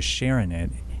for us to share in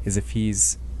it is if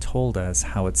he's told us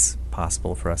how it's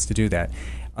possible for us to do that.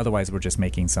 Otherwise, we're just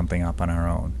making something up on our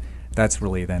own. That's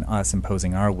really then us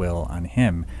imposing our will on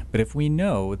him. But if we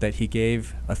know that he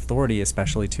gave authority,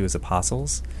 especially to his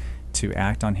apostles, to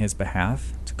act on his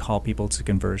behalf, to call people to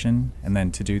conversion, and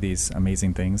then to do these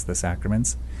amazing things, the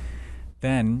sacraments,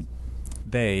 then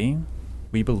they,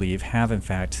 we believe, have in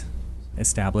fact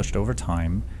established over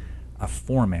time a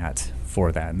format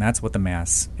for that. And that's what the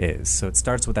Mass is. So it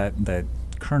starts with that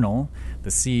kernel.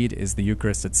 The seed is the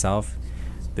Eucharist itself.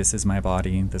 This is my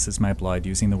body, this is my blood,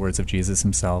 using the words of Jesus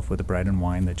himself with the bread and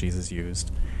wine that Jesus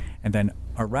used. And then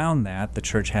around that, the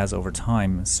Church has over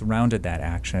time surrounded that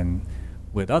action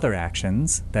with other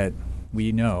actions that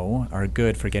we know are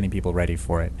good for getting people ready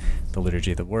for it. The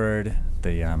Liturgy of the Word,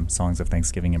 the songs of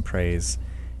thanksgiving and praise,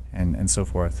 and so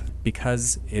forth.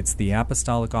 Because it's the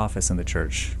apostolic office in the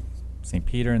Church. St.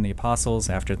 Peter and the apostles,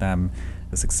 after them,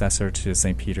 the successor to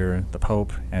St. Peter, the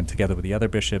Pope, and together with the other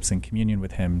bishops in communion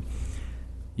with him,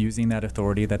 using that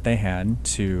authority that they had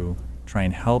to try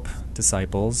and help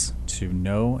disciples to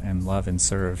know and love and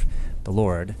serve the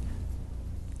Lord.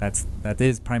 That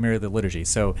is primarily the liturgy.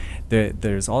 So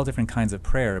there's all different kinds of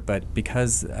prayer, but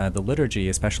because the liturgy,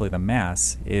 especially the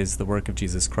Mass, is the work of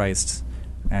Jesus Christ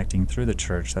acting through the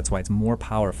Church, that's why it's more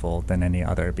powerful than any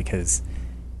other, because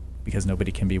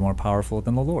nobody can be more powerful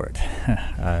than the Lord.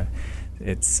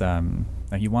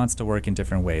 He wants to work in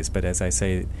different ways, but as I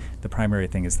say, the primary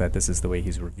thing is that this is the way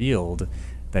he's revealed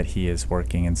that he is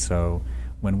working. And so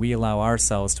when we allow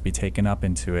ourselves to be taken up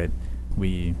into it,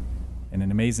 we, in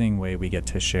an amazing way, we get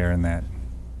to share in that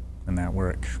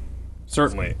work.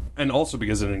 Certainly. And also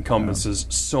because it encompasses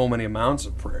so many amounts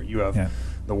of prayer. You have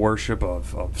the worship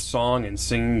of song and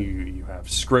singing, you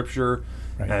have scripture,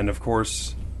 and of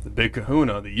course the big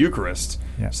kahuna, the Eucharist.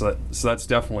 Yeah. So that's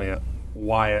definitely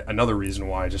another reason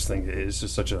why I just think it's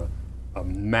just such a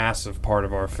massive part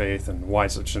of our faith and why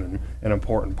such an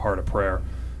important part of prayer.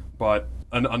 But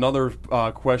another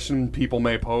question people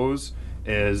may pose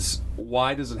is,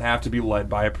 why does it have to be led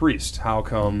by a priest? How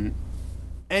come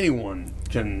anyone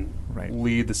can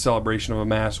lead the celebration of a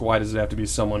Mass? Why does it have to be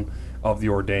someone of the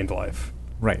ordained life?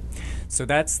 Right. So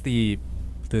that's the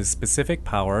specific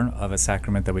power of a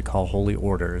sacrament that we call holy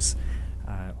orders.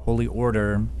 Holy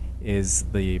order is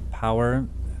the power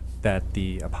that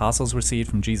the apostles received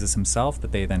from Jesus himself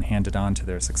that they then handed on to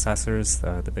their successors,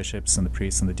 the bishops and the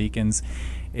priests and the deacons.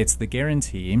 It's the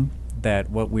guarantee that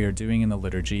what we are doing in the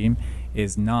liturgy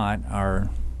is not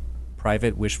our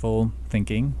private wishful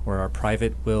thinking or our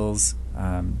private wills,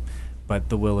 but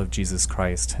the will of Jesus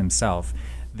Christ himself.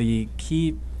 The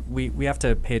key, we have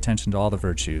to pay attention to all the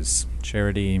virtues,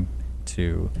 charity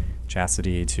to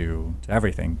chastity to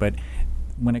everything, but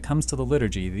when it comes to the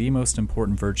liturgy, the most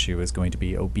important virtue is going to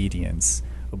be obedience.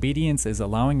 Obedience is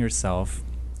allowing yourself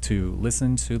to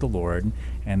listen to the Lord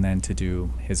and then to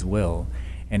do his will.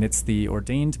 And it's the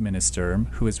ordained minister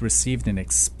who has received an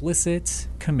explicit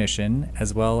commission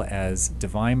as well as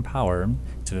divine power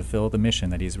to fulfill the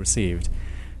mission that he's received,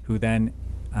 who then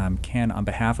can, on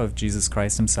behalf of Jesus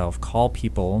Christ himself, call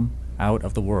people out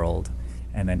of the world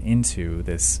and then into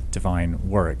this divine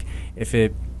work. If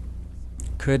it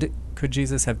could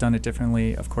Jesus have done it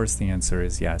differently? Of course the answer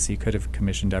is yes. He could have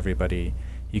commissioned everybody.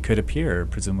 He could appear,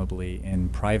 presumably, in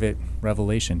private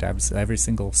revelation to every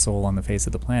single soul on the face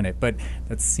of the planet, but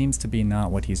that seems to be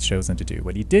not what he's chosen to do.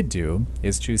 What he did do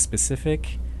is choose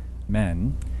specific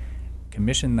men,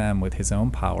 commission them with his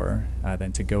own power,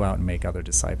 then to go out and make other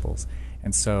disciples.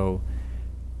 And so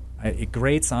it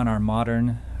grates on our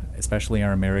modern, especially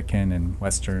our American and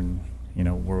Western,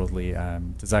 worldly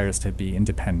desires to be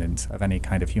independent of any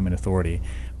kind of human authority.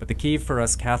 But the key for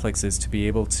us Catholics is to be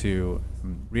able to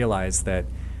realize that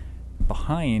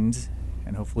behind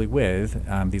and hopefully with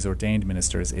these ordained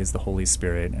ministers is the Holy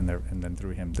Spirit, and then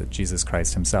through him, Jesus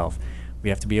Christ himself. We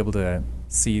have to be able to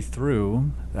see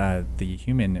through the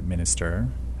human minister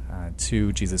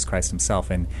to Jesus Christ himself.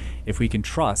 And if we can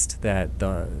trust that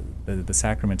the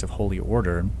sacrament of Holy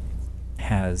Order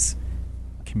has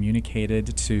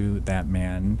communicated to that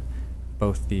man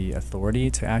both the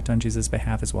authority to act on Jesus'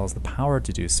 behalf as well as the power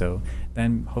to do so,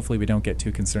 then hopefully we don't get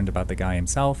too concerned about the guy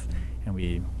himself, and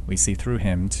we see through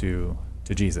him to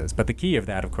Jesus. But the key of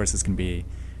that, of course, is going to be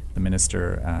the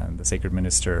minister, the sacred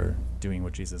minister, doing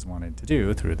what Jesus wanted to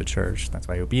do through the church. That's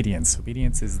why obedience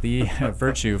is the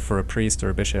virtue for a priest or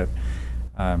a bishop.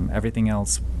 Everything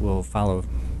else will follow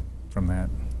from that.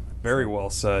 Very well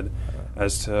said.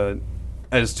 As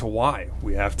to why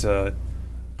we have to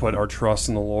put our trust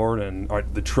in the Lord and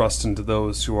the trust into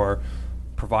those who are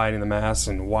providing the Mass,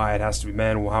 and why it has to be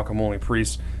men, how come only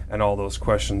priests, and all those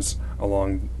questions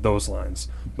along those lines.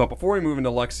 But before we move into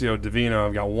Lectio Divina,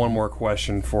 I've got one more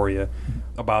question for you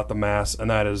about the Mass, and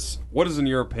that is, what is, in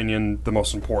your opinion, the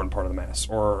most important part of the Mass?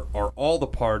 Or are all the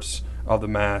parts of the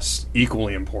Mass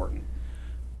equally important?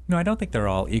 No, I don't think they're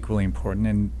all equally important,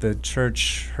 and the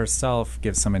Church herself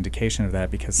gives some indication of that,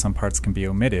 because some parts can be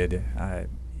omitted at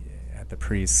the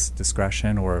priest's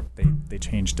discretion, or they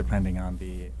change depending on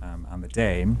the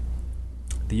day.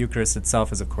 The Eucharist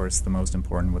itself is, of course, the most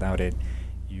important. Without it,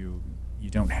 you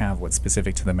don't have what's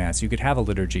specific to the Mass. You could have a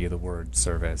liturgy of the word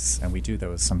service, and we do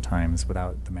those sometimes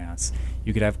without the Mass.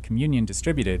 You could have communion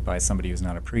distributed by somebody who's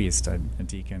not a priest, a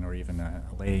deacon, or even a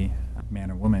lay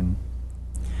man or woman.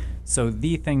 So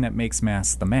the thing that makes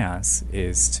Mass the Mass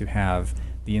is to have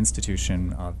the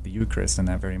institution of the Eucharist in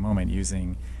that very moment,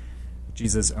 using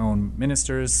Jesus' own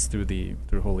ministers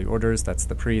through holy orders, that's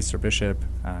the priest or bishop,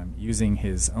 using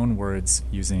his own words,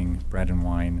 using bread and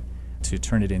wine to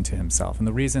turn it into himself. And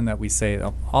the reason that we say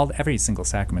every single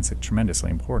sacrament is tremendously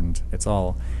important. It's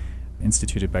all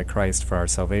instituted by Christ for our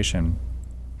salvation.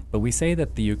 But we say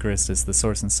that the Eucharist is the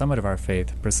source and summit of our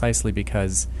faith precisely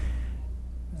because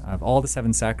of all the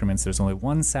 7 sacraments, there's only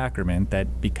one sacrament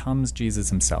that becomes Jesus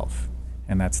himself,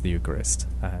 and that's the Eucharist.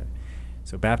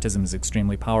 So baptism is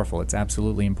extremely powerful. It's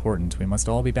absolutely important. We must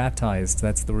all be baptized.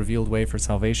 That's the revealed way for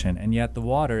salvation. And yet the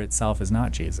water itself is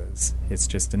not Jesus. It's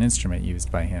just an instrument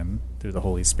used by him through the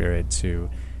Holy Spirit to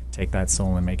take that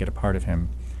soul and make it a part of him.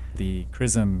 The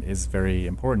chrism is very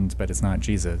important, but it's not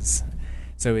Jesus.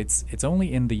 So it's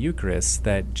only in the Eucharist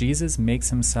that Jesus makes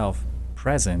himself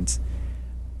present,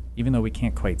 even though we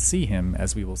can't quite see him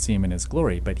as we will see him in his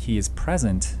glory, but he is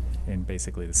present in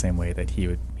basically the same way that he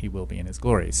will be in his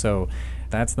glory. So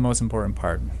that's the most important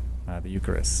part, the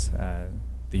Eucharist,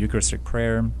 the Eucharistic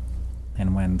prayer,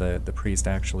 and when the priest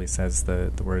actually says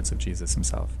the words of Jesus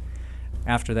himself.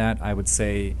 After that, I would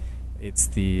say it's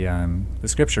the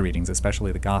scripture readings,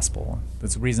 especially the gospel.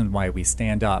 That's the reason why we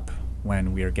stand up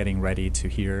when we are getting ready to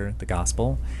hear the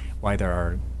gospel, why there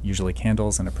are usually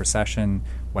candles in a procession,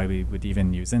 why we would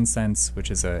even use incense, which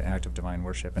is an act of divine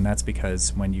worship. And that's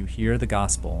because when you hear the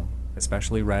gospel,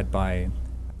 especially read by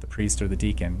the priest or the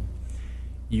deacon,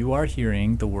 you are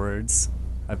hearing the words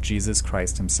of Jesus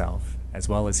Christ himself, as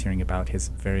well as hearing about his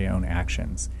very own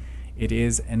actions. It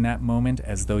is in that moment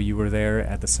as though you were there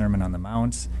at the Sermon on the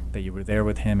Mount, that you were there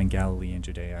with him in Galilee and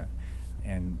Judea,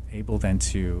 and able then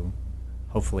to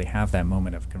hopefully have that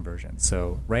moment of conversion.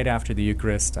 So right after the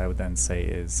Eucharist, I would then say,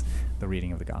 is the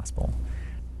reading of the Gospel.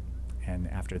 And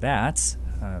after that,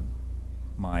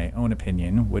 my own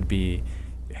opinion would be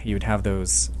you would have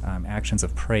those actions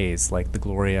of praise, like the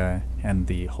Gloria and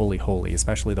the Holy Holy,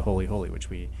 especially the Holy Holy, which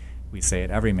we say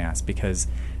at every Mass, because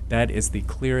that is the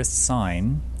clearest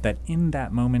sign that in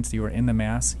that moment you are in the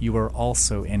Mass, you are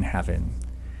also in heaven.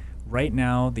 Right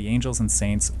now, the angels and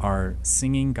saints are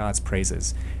singing God's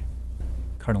praises.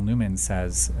 Cardinal Newman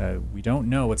says, we don't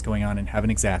know what's going on in heaven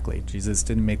exactly. Jesus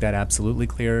didn't make that absolutely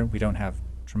clear. We don't have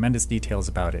tremendous details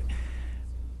about it.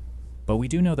 But we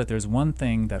do know that there's one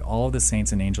thing that all of the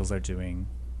saints and angels are doing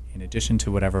in addition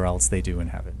to whatever else they do in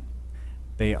heaven.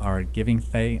 they are giving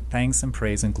thanks and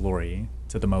praise and glory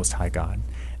to the Most High God.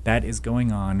 That is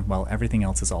going on while everything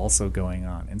else is also going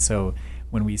on. And so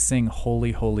when we sing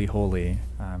Holy, Holy, Holy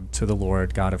to the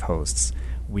Lord God of hosts,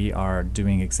 we are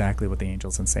doing exactly what the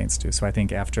angels and saints do. So I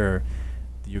think after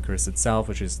the Eucharist itself,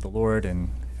 which is the Lord,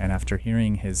 and after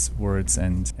hearing his words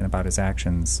and about his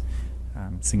actions,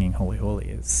 singing Holy, Holy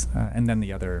is, and then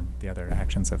the other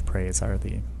actions of praise are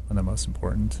the most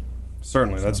important.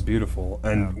 Certainly, that's beautiful.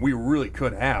 And we really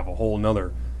could have a whole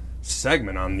nother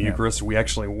segment on the Eucharist. We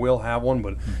actually will have one,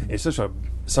 but it's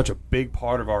such a big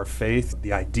part of our faith,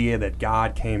 the idea that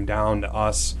God came down to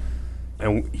us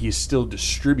and he's still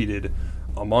distributed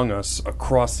among us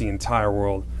across the entire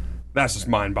world. That's just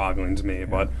mind-boggling to me.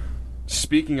 But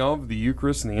speaking of the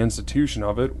Eucharist and the institution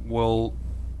of it, we'll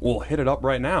hit it up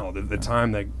right now. The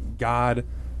time that God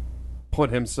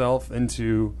put himself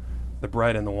into the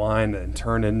bread and the wine and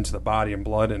turned it into the body and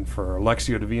blood. And for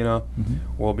Lectio Divina,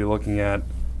 we'll be looking at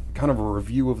kind of a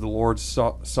review of the Lord's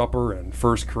Supper in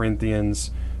 1 Corinthians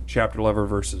chapter 11,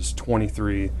 verses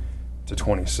 23 to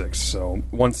 26. So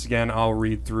once again, I'll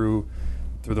read through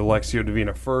the Lectio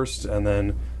Divina first, and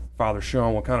then Father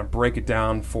Sean will kind of break it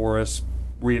down for us,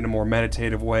 read it in a more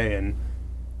meditative way, and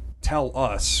tell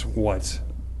us what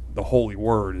the Holy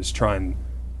Word is trying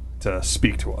to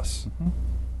speak to us.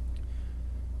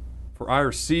 For I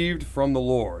received from the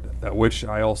Lord that which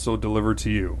I also delivered to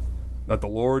you, that the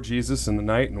Lord Jesus, in the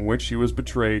night in which he was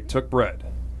betrayed, took bread,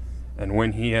 and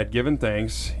when he had given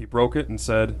thanks, he broke it and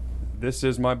said, "This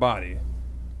is my body,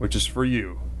 which is for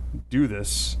you. Do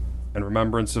this in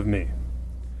remembrance of me."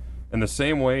 In the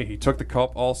same way, he took the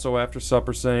cup also after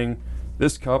supper, saying,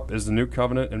 "This cup is the new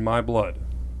covenant in my blood.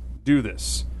 Do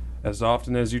this as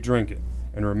often as you drink it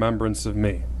in remembrance of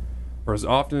me. For as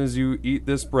often as you eat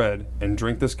this bread and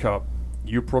drink this cup,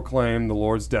 you proclaim the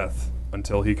Lord's death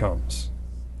until he comes."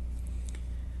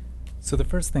 So the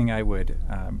first thing I would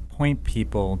point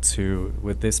people to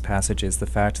with this passage is the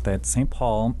fact that St.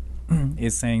 Paul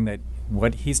is saying that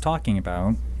what he's talking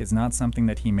about is not something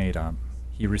that he made up.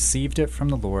 He received it from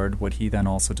the Lord, what he then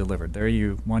also delivered. There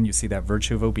you see that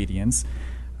virtue of obedience.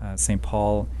 St.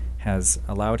 Paul has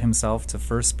allowed himself to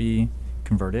first be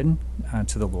converted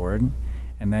to the Lord,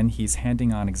 and then he's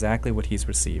handing on exactly what he's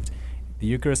received. The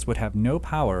Eucharist would have no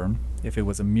power if it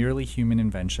was a merely human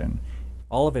invention.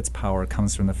 All of its power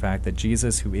comes from the fact that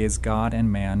Jesus, who is God and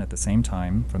man at the same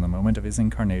time, from the moment of his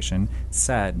incarnation,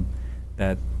 said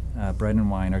that bread and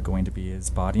wine are going to be his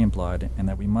body and blood, and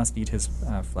that we must eat his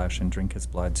flesh and drink his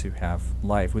blood to have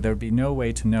life. There would be no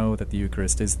way to know that the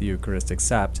Eucharist is the Eucharist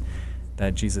except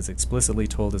that Jesus explicitly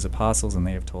told his apostles, and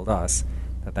they have told us,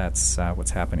 that that's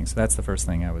what's happening. So that's the first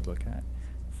thing I would look at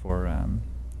for in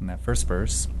that first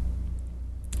verse.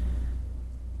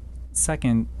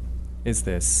 Second is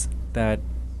this, that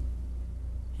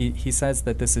he says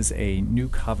that this is a new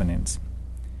covenant.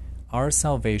 Our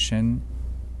salvation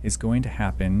is going to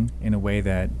happen in a way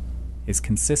that is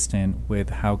consistent with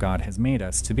how God has made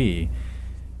us to be.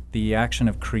 The action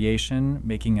of creation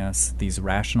making us these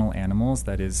rational animals,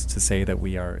 that is to say that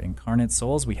we are incarnate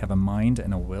souls, we have a mind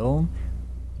and a will,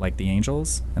 like the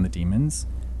angels and the demons,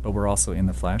 but we're also in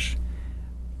the flesh.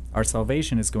 Our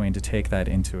salvation is going to take that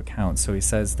into account. So he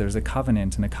says there's a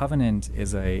covenant, and a covenant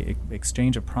is a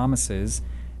exchange of promises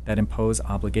that impose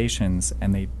obligations,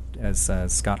 and they, as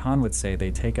Scott Hahn would say, they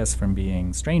take us from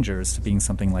being strangers to being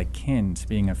something like kin, to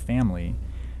being a family.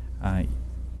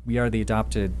 We are the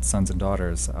adopted sons and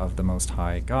daughters of the Most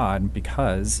High God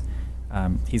because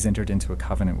he's entered into a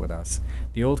covenant with us.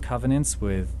 The old covenants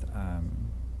with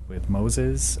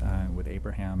Moses, with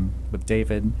Abraham, with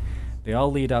David, they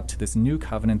all lead up to this new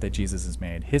covenant that Jesus has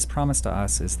made. His promise to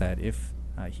us is that if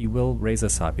he will raise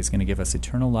us up, he's going to give us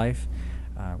eternal life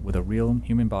with a real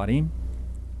human body.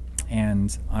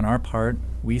 And on our part,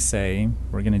 we say,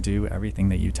 we're going to do everything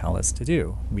that you tell us to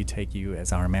do. We take you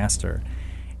as our master.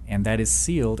 And that is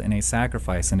sealed in a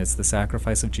sacrifice, and it's the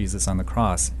sacrifice of Jesus on the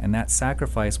cross. And that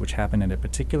sacrifice, which happened at a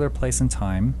particular place and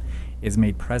time, is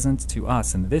made present to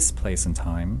us in this place and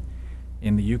time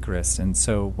in the Eucharist. And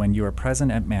so when you are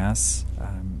present at Mass,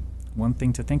 one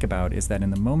thing to think about is that in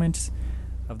the moment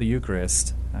of the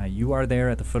Eucharist, you are there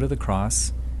at the foot of the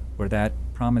cross where that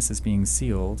promise is being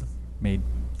sealed, made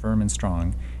firm and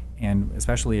strong. And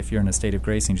especially if you're in a state of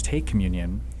grace and you take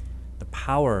communion, the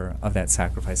power of that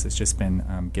sacrifice has just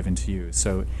been given to you.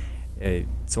 So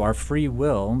our free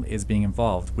will is being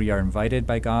involved. We are invited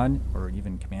by God, or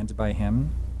even commanded by him,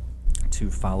 to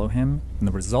follow him, and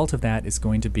the result of that is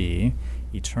going to be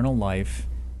eternal life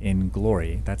in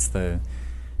glory. That's the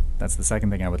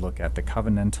second thing I would look at, the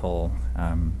covenantal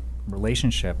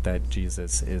relationship that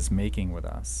Jesus is making with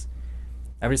us.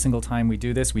 every single time we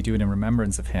do this, we do it in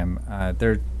remembrance of him.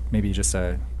 There may be just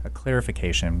a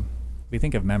clarification. We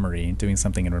think of memory, doing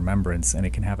something in remembrance, and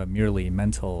it can have a merely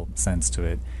mental sense to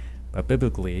it. But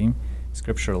biblically,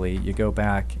 scripturally, you go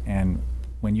back, and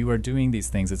when you are doing these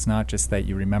things, it's not just that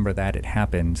you remember that it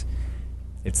happened.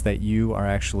 It's that you are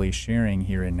actually sharing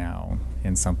here and now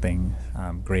in something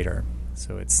greater.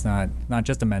 So it's not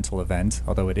just a mental event,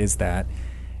 although it is that.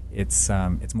 It's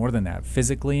more than that.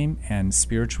 Physically and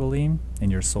spiritually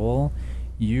in your soul,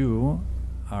 you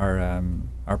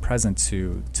are present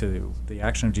to the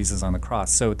action of Jesus on the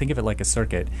cross. So think of it like a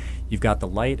circuit. You've got the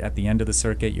light at the end of the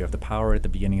circuit. You have the power at the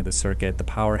beginning of the circuit. The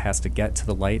power has to get to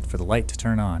the light for the light to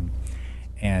turn on.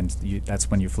 And that's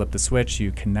when you flip the switch.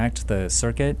 You connect the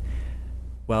circuit.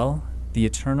 Well, the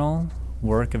eternal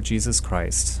work of Jesus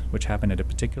Christ, which happened at a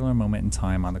particular moment in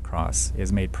time on the cross,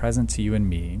 is made present to you and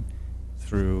me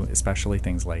through especially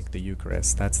things like the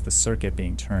Eucharist. That's the circuit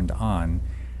being turned on.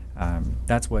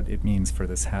 That's what it means for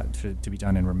this to be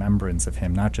done in remembrance of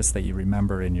him, not just that you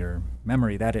remember in your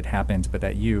memory that it happened, but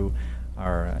that you're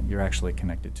actually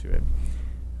connected to it.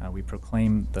 We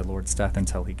proclaim the Lord's death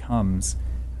until he comes.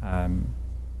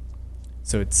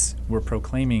 So we're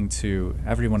proclaiming to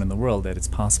everyone in the world that it's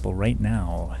possible right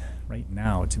now,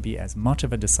 to be as much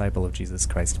of a disciple of Jesus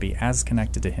Christ, to be as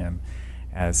connected to him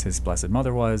as his Blessed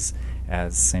Mother was,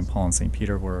 as St. Paul and St.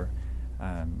 Peter were.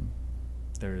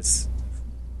 There's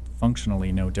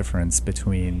functionally no difference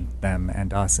between them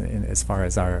and us as far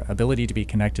as our ability to be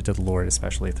connected to the Lord,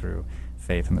 especially through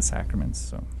faith in the sacraments.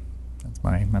 So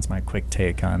that's my quick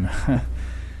take on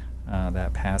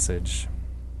that passage.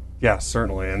 Yeah,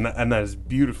 certainly, and that is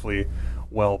beautifully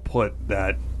well put,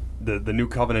 that the new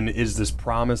covenant is this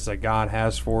promise that God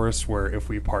has for us, where if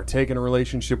we partake in a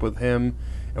relationship with him,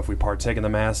 if we partake in the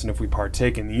Mass, and if we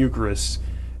partake in the Eucharist,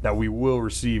 that we will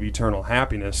receive eternal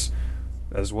happiness,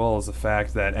 as well as the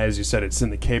fact that, as you said, it's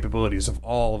in the capabilities of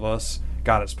all of us.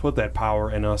 God has put that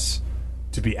power in us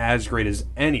to be as great as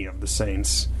any of the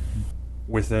saints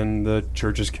within the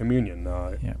Church's communion,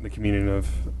 the communion of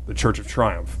the Church of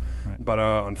Triumph. Right. But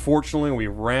unfortunately, we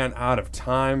ran out of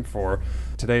time for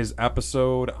today's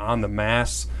episode on the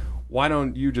Mass. Why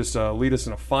don't you just lead us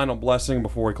in a final blessing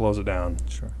before we close it down?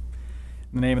 Sure.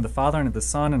 In the name of the Father, and of the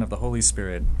Son, and of the Holy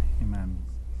Spirit. Amen.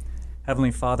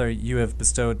 Heavenly Father, you have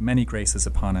bestowed many graces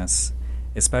upon us,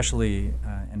 especially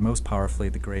and most powerfully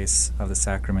the grace of the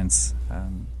sacraments.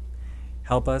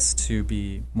 Help us to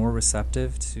be more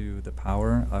receptive to the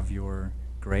power of your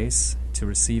grace, to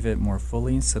receive it more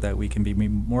fully so that we can be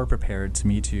more prepared to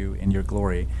meet you in your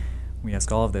glory. We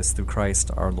ask all of this through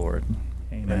Christ our Lord.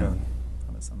 Amen. Amen.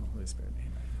 Father, Son, and Holy Spirit.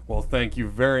 Amen. Well, thank you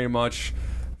very much,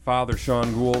 Father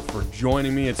Sean Gould, for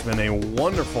joining me. It's been a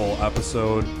wonderful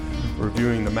episode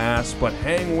reviewing the Mass, but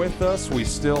hang with us. We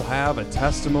still have a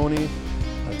testimony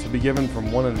to be given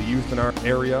from one of the youth in our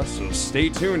area, so stay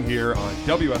tuned here on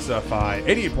WSFI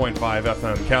 88.5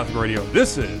 FM Catholic Radio.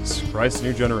 This is Christ's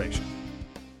New Generation.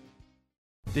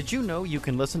 Did you know you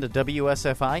can listen to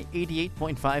WSFI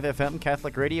 88.5 FM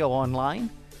Catholic Radio online?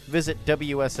 Visit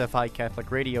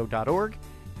WSFICatholicRadio.org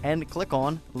and click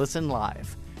on Listen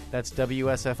Live. That's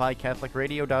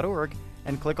WSFICatholicRadio.org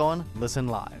and click on Listen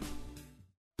Live.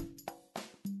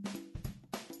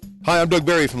 Hi, I'm Doug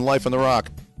Barry from Life on the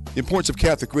Rock. The importance of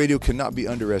Catholic radio cannot be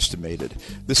underestimated.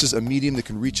 This is a medium that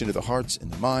can reach into the hearts and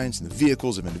the minds and the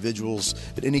vehicles of individuals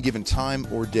at any given time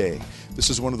or day. This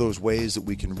is one of those ways that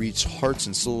we can reach hearts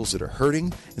and souls that are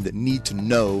hurting and that need to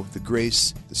know the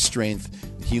grace, the strength,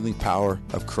 the healing power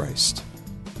of Christ.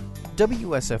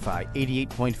 WSFI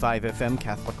 88.5 FM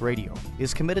Catholic Radio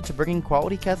is committed to bringing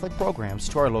quality Catholic programs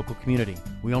to our local community.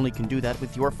 We only can do that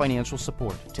with your financial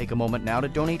support. Take a moment now to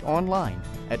donate online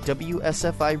at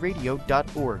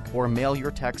WSFIRadio.org or mail your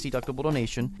tax-deductible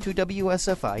donation to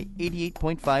WSFI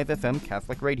 88.5 FM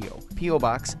Catholic Radio, P.O.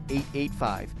 Box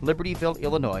 885, Libertyville,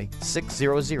 Illinois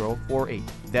 60048.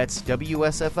 That's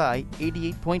WSFI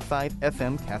 88.5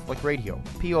 FM Catholic Radio,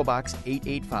 P.O. Box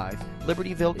 885,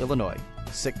 Libertyville, Illinois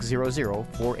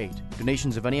 60048.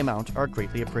 Donations of any amount are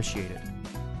greatly appreciated.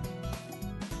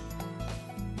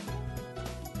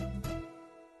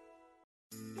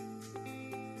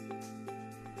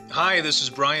 Hi, this is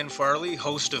Brian Farley,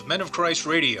 host of Men of Christ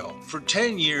Radio. For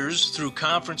 10 years, through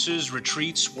conferences,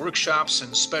 retreats, workshops,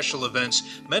 and special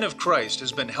events, Men of Christ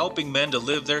has been helping men to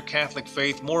live their Catholic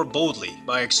faith more boldly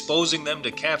by exposing them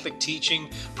to Catholic teaching,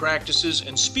 practices,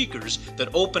 and speakers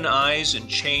that open eyes and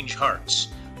change hearts.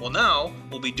 Well, now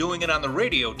we'll be doing it on the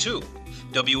radio too.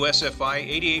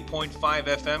 WSFI 88.5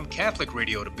 FM Catholic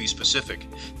Radio to be specific.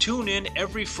 Tune in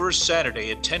every first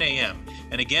Saturday at 10 a.m.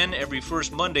 and again every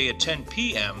first Monday at 10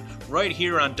 p.m. right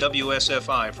here on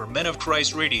WSFI for Men of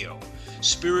Christ Radio.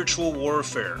 Spiritual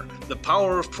warfare, the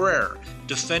power of prayer,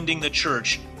 defending the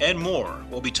church, and more.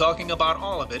 We'll be talking about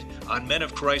all of it on Men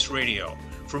of Christ Radio.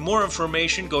 For more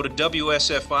information, go to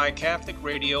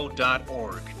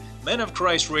WSFICatholicRadio.org. Men of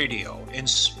Christ Radio,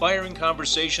 inspiring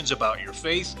conversations about your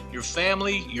faith, your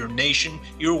family, your nation,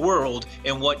 your world,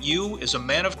 and what you, as a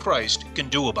man of Christ, can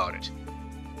do about it.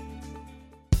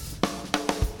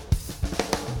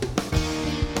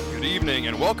 Good evening,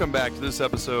 and welcome back to this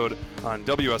episode on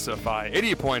WSFI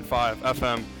 80.5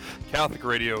 FM Catholic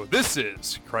Radio. This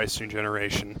is Christ New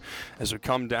Generation. As we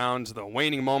come down to the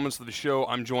waning moments of the show,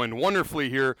 I'm joined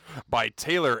wonderfully here by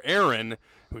Taylor Aaron,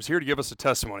 who's here to give us a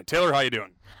testimony. Taylor, how you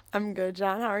doing? I'm good,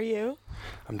 John. How are you?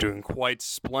 I'm doing quite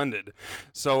splendid.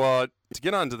 So to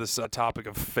get on to this topic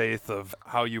of faith, of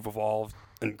how you've evolved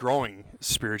and growing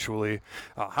spiritually,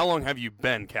 how long have you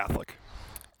been Catholic?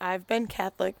 I've been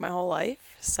Catholic my whole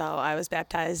life. So I was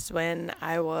baptized when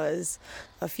I was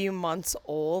a few months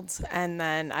old, and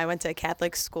then I went to a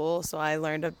Catholic school, so I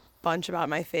learned a bunch about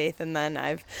my faith, and then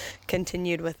I've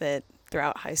continued with it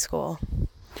throughout high school.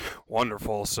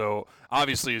 Wonderful. So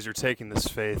obviously, as you're taking this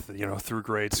faith, through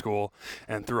grade school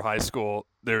and through high school,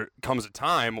 there comes a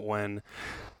time when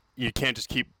you can't just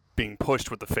keep being pushed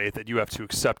with the faith, that you have to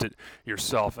accept it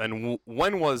yourself. And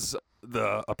when was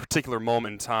a particular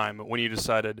moment in time when you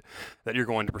decided that you're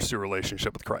going to pursue a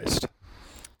relationship with Christ?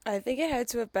 I think it had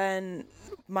to have been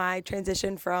my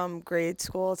transition from grade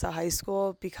school to high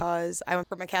school, because I went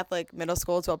from a Catholic middle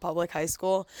school to a public high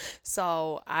school.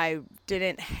 So I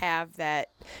didn't have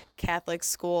that Catholic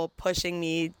school pushing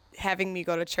me, having me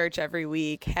go to church every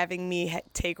week, having me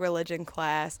take religion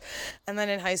class. And then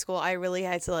in high school, I really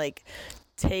had to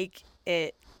take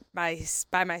it by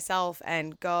myself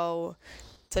and go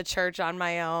to church on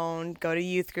my own, go to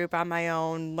youth group on my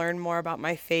own, learn more about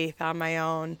my faith on my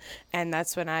own. And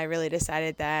that's when I really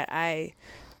decided that I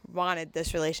wanted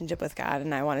this relationship with God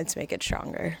and I wanted to make it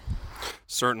stronger.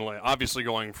 Certainly. Obviously,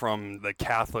 going from the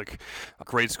Catholic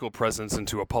grade school presence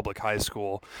into a public high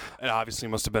school, it obviously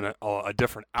must have been a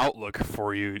different outlook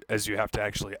for you, as you have to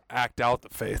actually act out the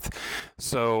faith.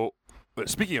 So, but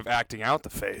speaking of acting out the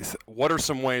faith, what are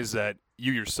some ways that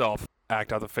you yourself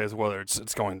act out the faith, whether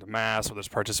it's going to Mass, whether it's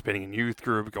participating in youth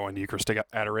group, going to Eucharistic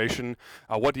adoration?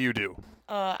 What do you do?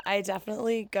 I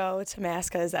definitely go to Mass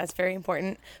because that's very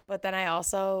important, but then I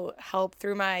also help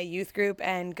through my youth group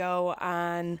and go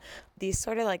on these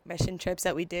sort of mission trips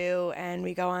that we do, and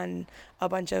we go on a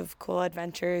bunch of cool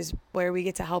adventures where we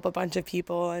get to help a bunch of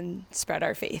people and spread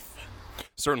our faith.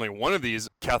 Certainly. One of these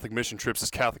Catholic mission trips is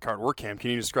Catholic Heart Work Camp.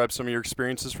 Can you describe some of your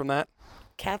experiences from that?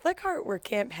 Catholic Heart Work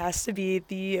Camp has to be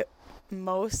the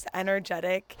most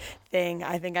energetic thing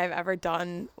I think I've ever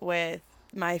done with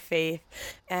my faith,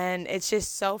 and it's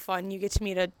just so fun. You get to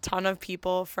meet a ton of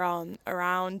people from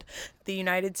around the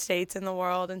United States and the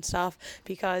world and stuff,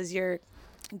 because you're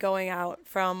going out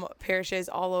from parishes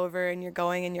all over and you're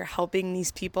going and you're helping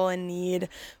these people in need,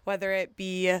 whether it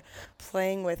be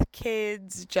playing with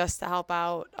kids just to help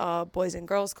out Boys and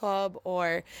Girls Club,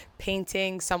 or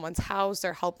painting someone's house,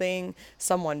 or helping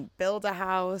someone build a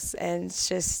house. And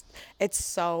it's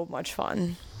so much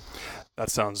fun. That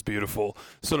sounds beautiful.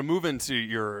 So to move into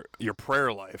your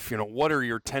prayer life, what are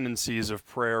your tendencies of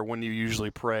prayer? When do you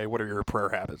usually pray? What are your prayer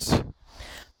habits?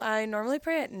 I normally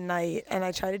pray at night, and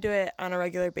I try to do it on a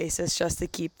regular basis just to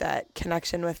keep that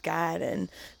connection with God and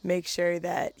make sure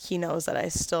that He knows that I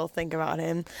still think about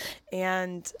Him.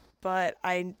 But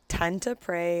I tend to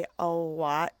pray a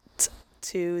lot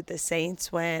to the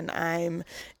saints when I'm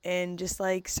in just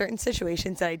certain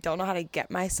situations that I don't know how to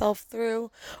get myself through,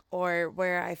 or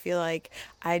where I feel like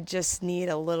I just need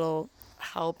a little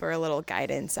help or a little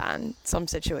guidance on some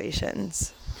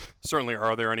situations. Certainly.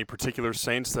 Are there any particular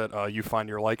saints that you find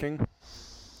your liking?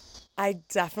 I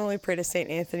definitely pray to St.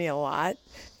 Anthony a lot,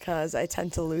 because I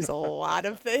tend to lose a lot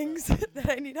of things that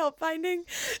I need help finding.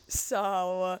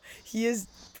 So he is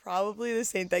probably the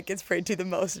saint that gets prayed to the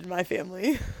most in my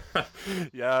family.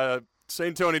 Yeah,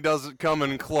 St. Tony does come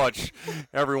in clutch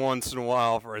every once in a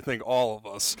while for, I think, all of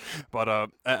us. But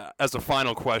as a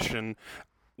final question,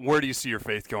 where do you see your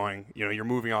faith going? You're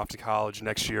moving off to college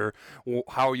next year.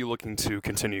 How are you looking to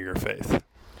continue your faith?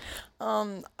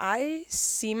 I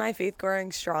see my faith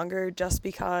growing stronger just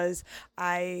because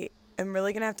I I'm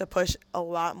really going to have to push a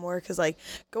lot more because, like,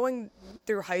 going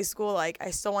through high school, like,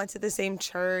 I still went to the same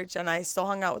church and I still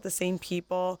hung out with the same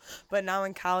people. But now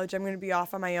in college, I'm going to be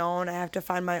off on my own. I have to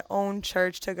find my own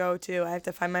church to go to. I have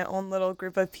to find my own little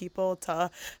group of people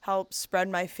to help spread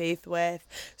my faith with.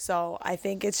 So I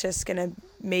think it's just going to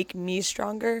make me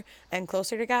stronger and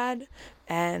closer to God.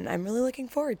 And I'm really looking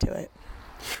forward to it.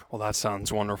 Well, that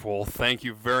sounds wonderful. Thank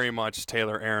you very much,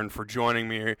 Taylor Aaron, for joining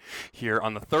me here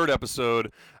on the third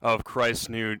episode of Christ's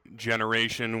New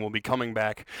Generation. We'll be coming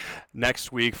back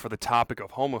next week for the topic of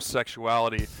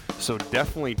homosexuality, so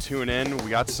definitely tune in.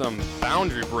 We got some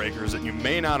boundary breakers that you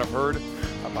may not have heard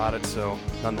about it, so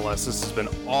nonetheless, this has been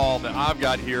all that I've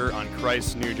got here on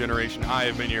Christ's New Generation. I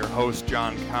have been your host,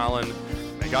 John Collin.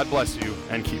 May God bless you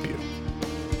and keep you.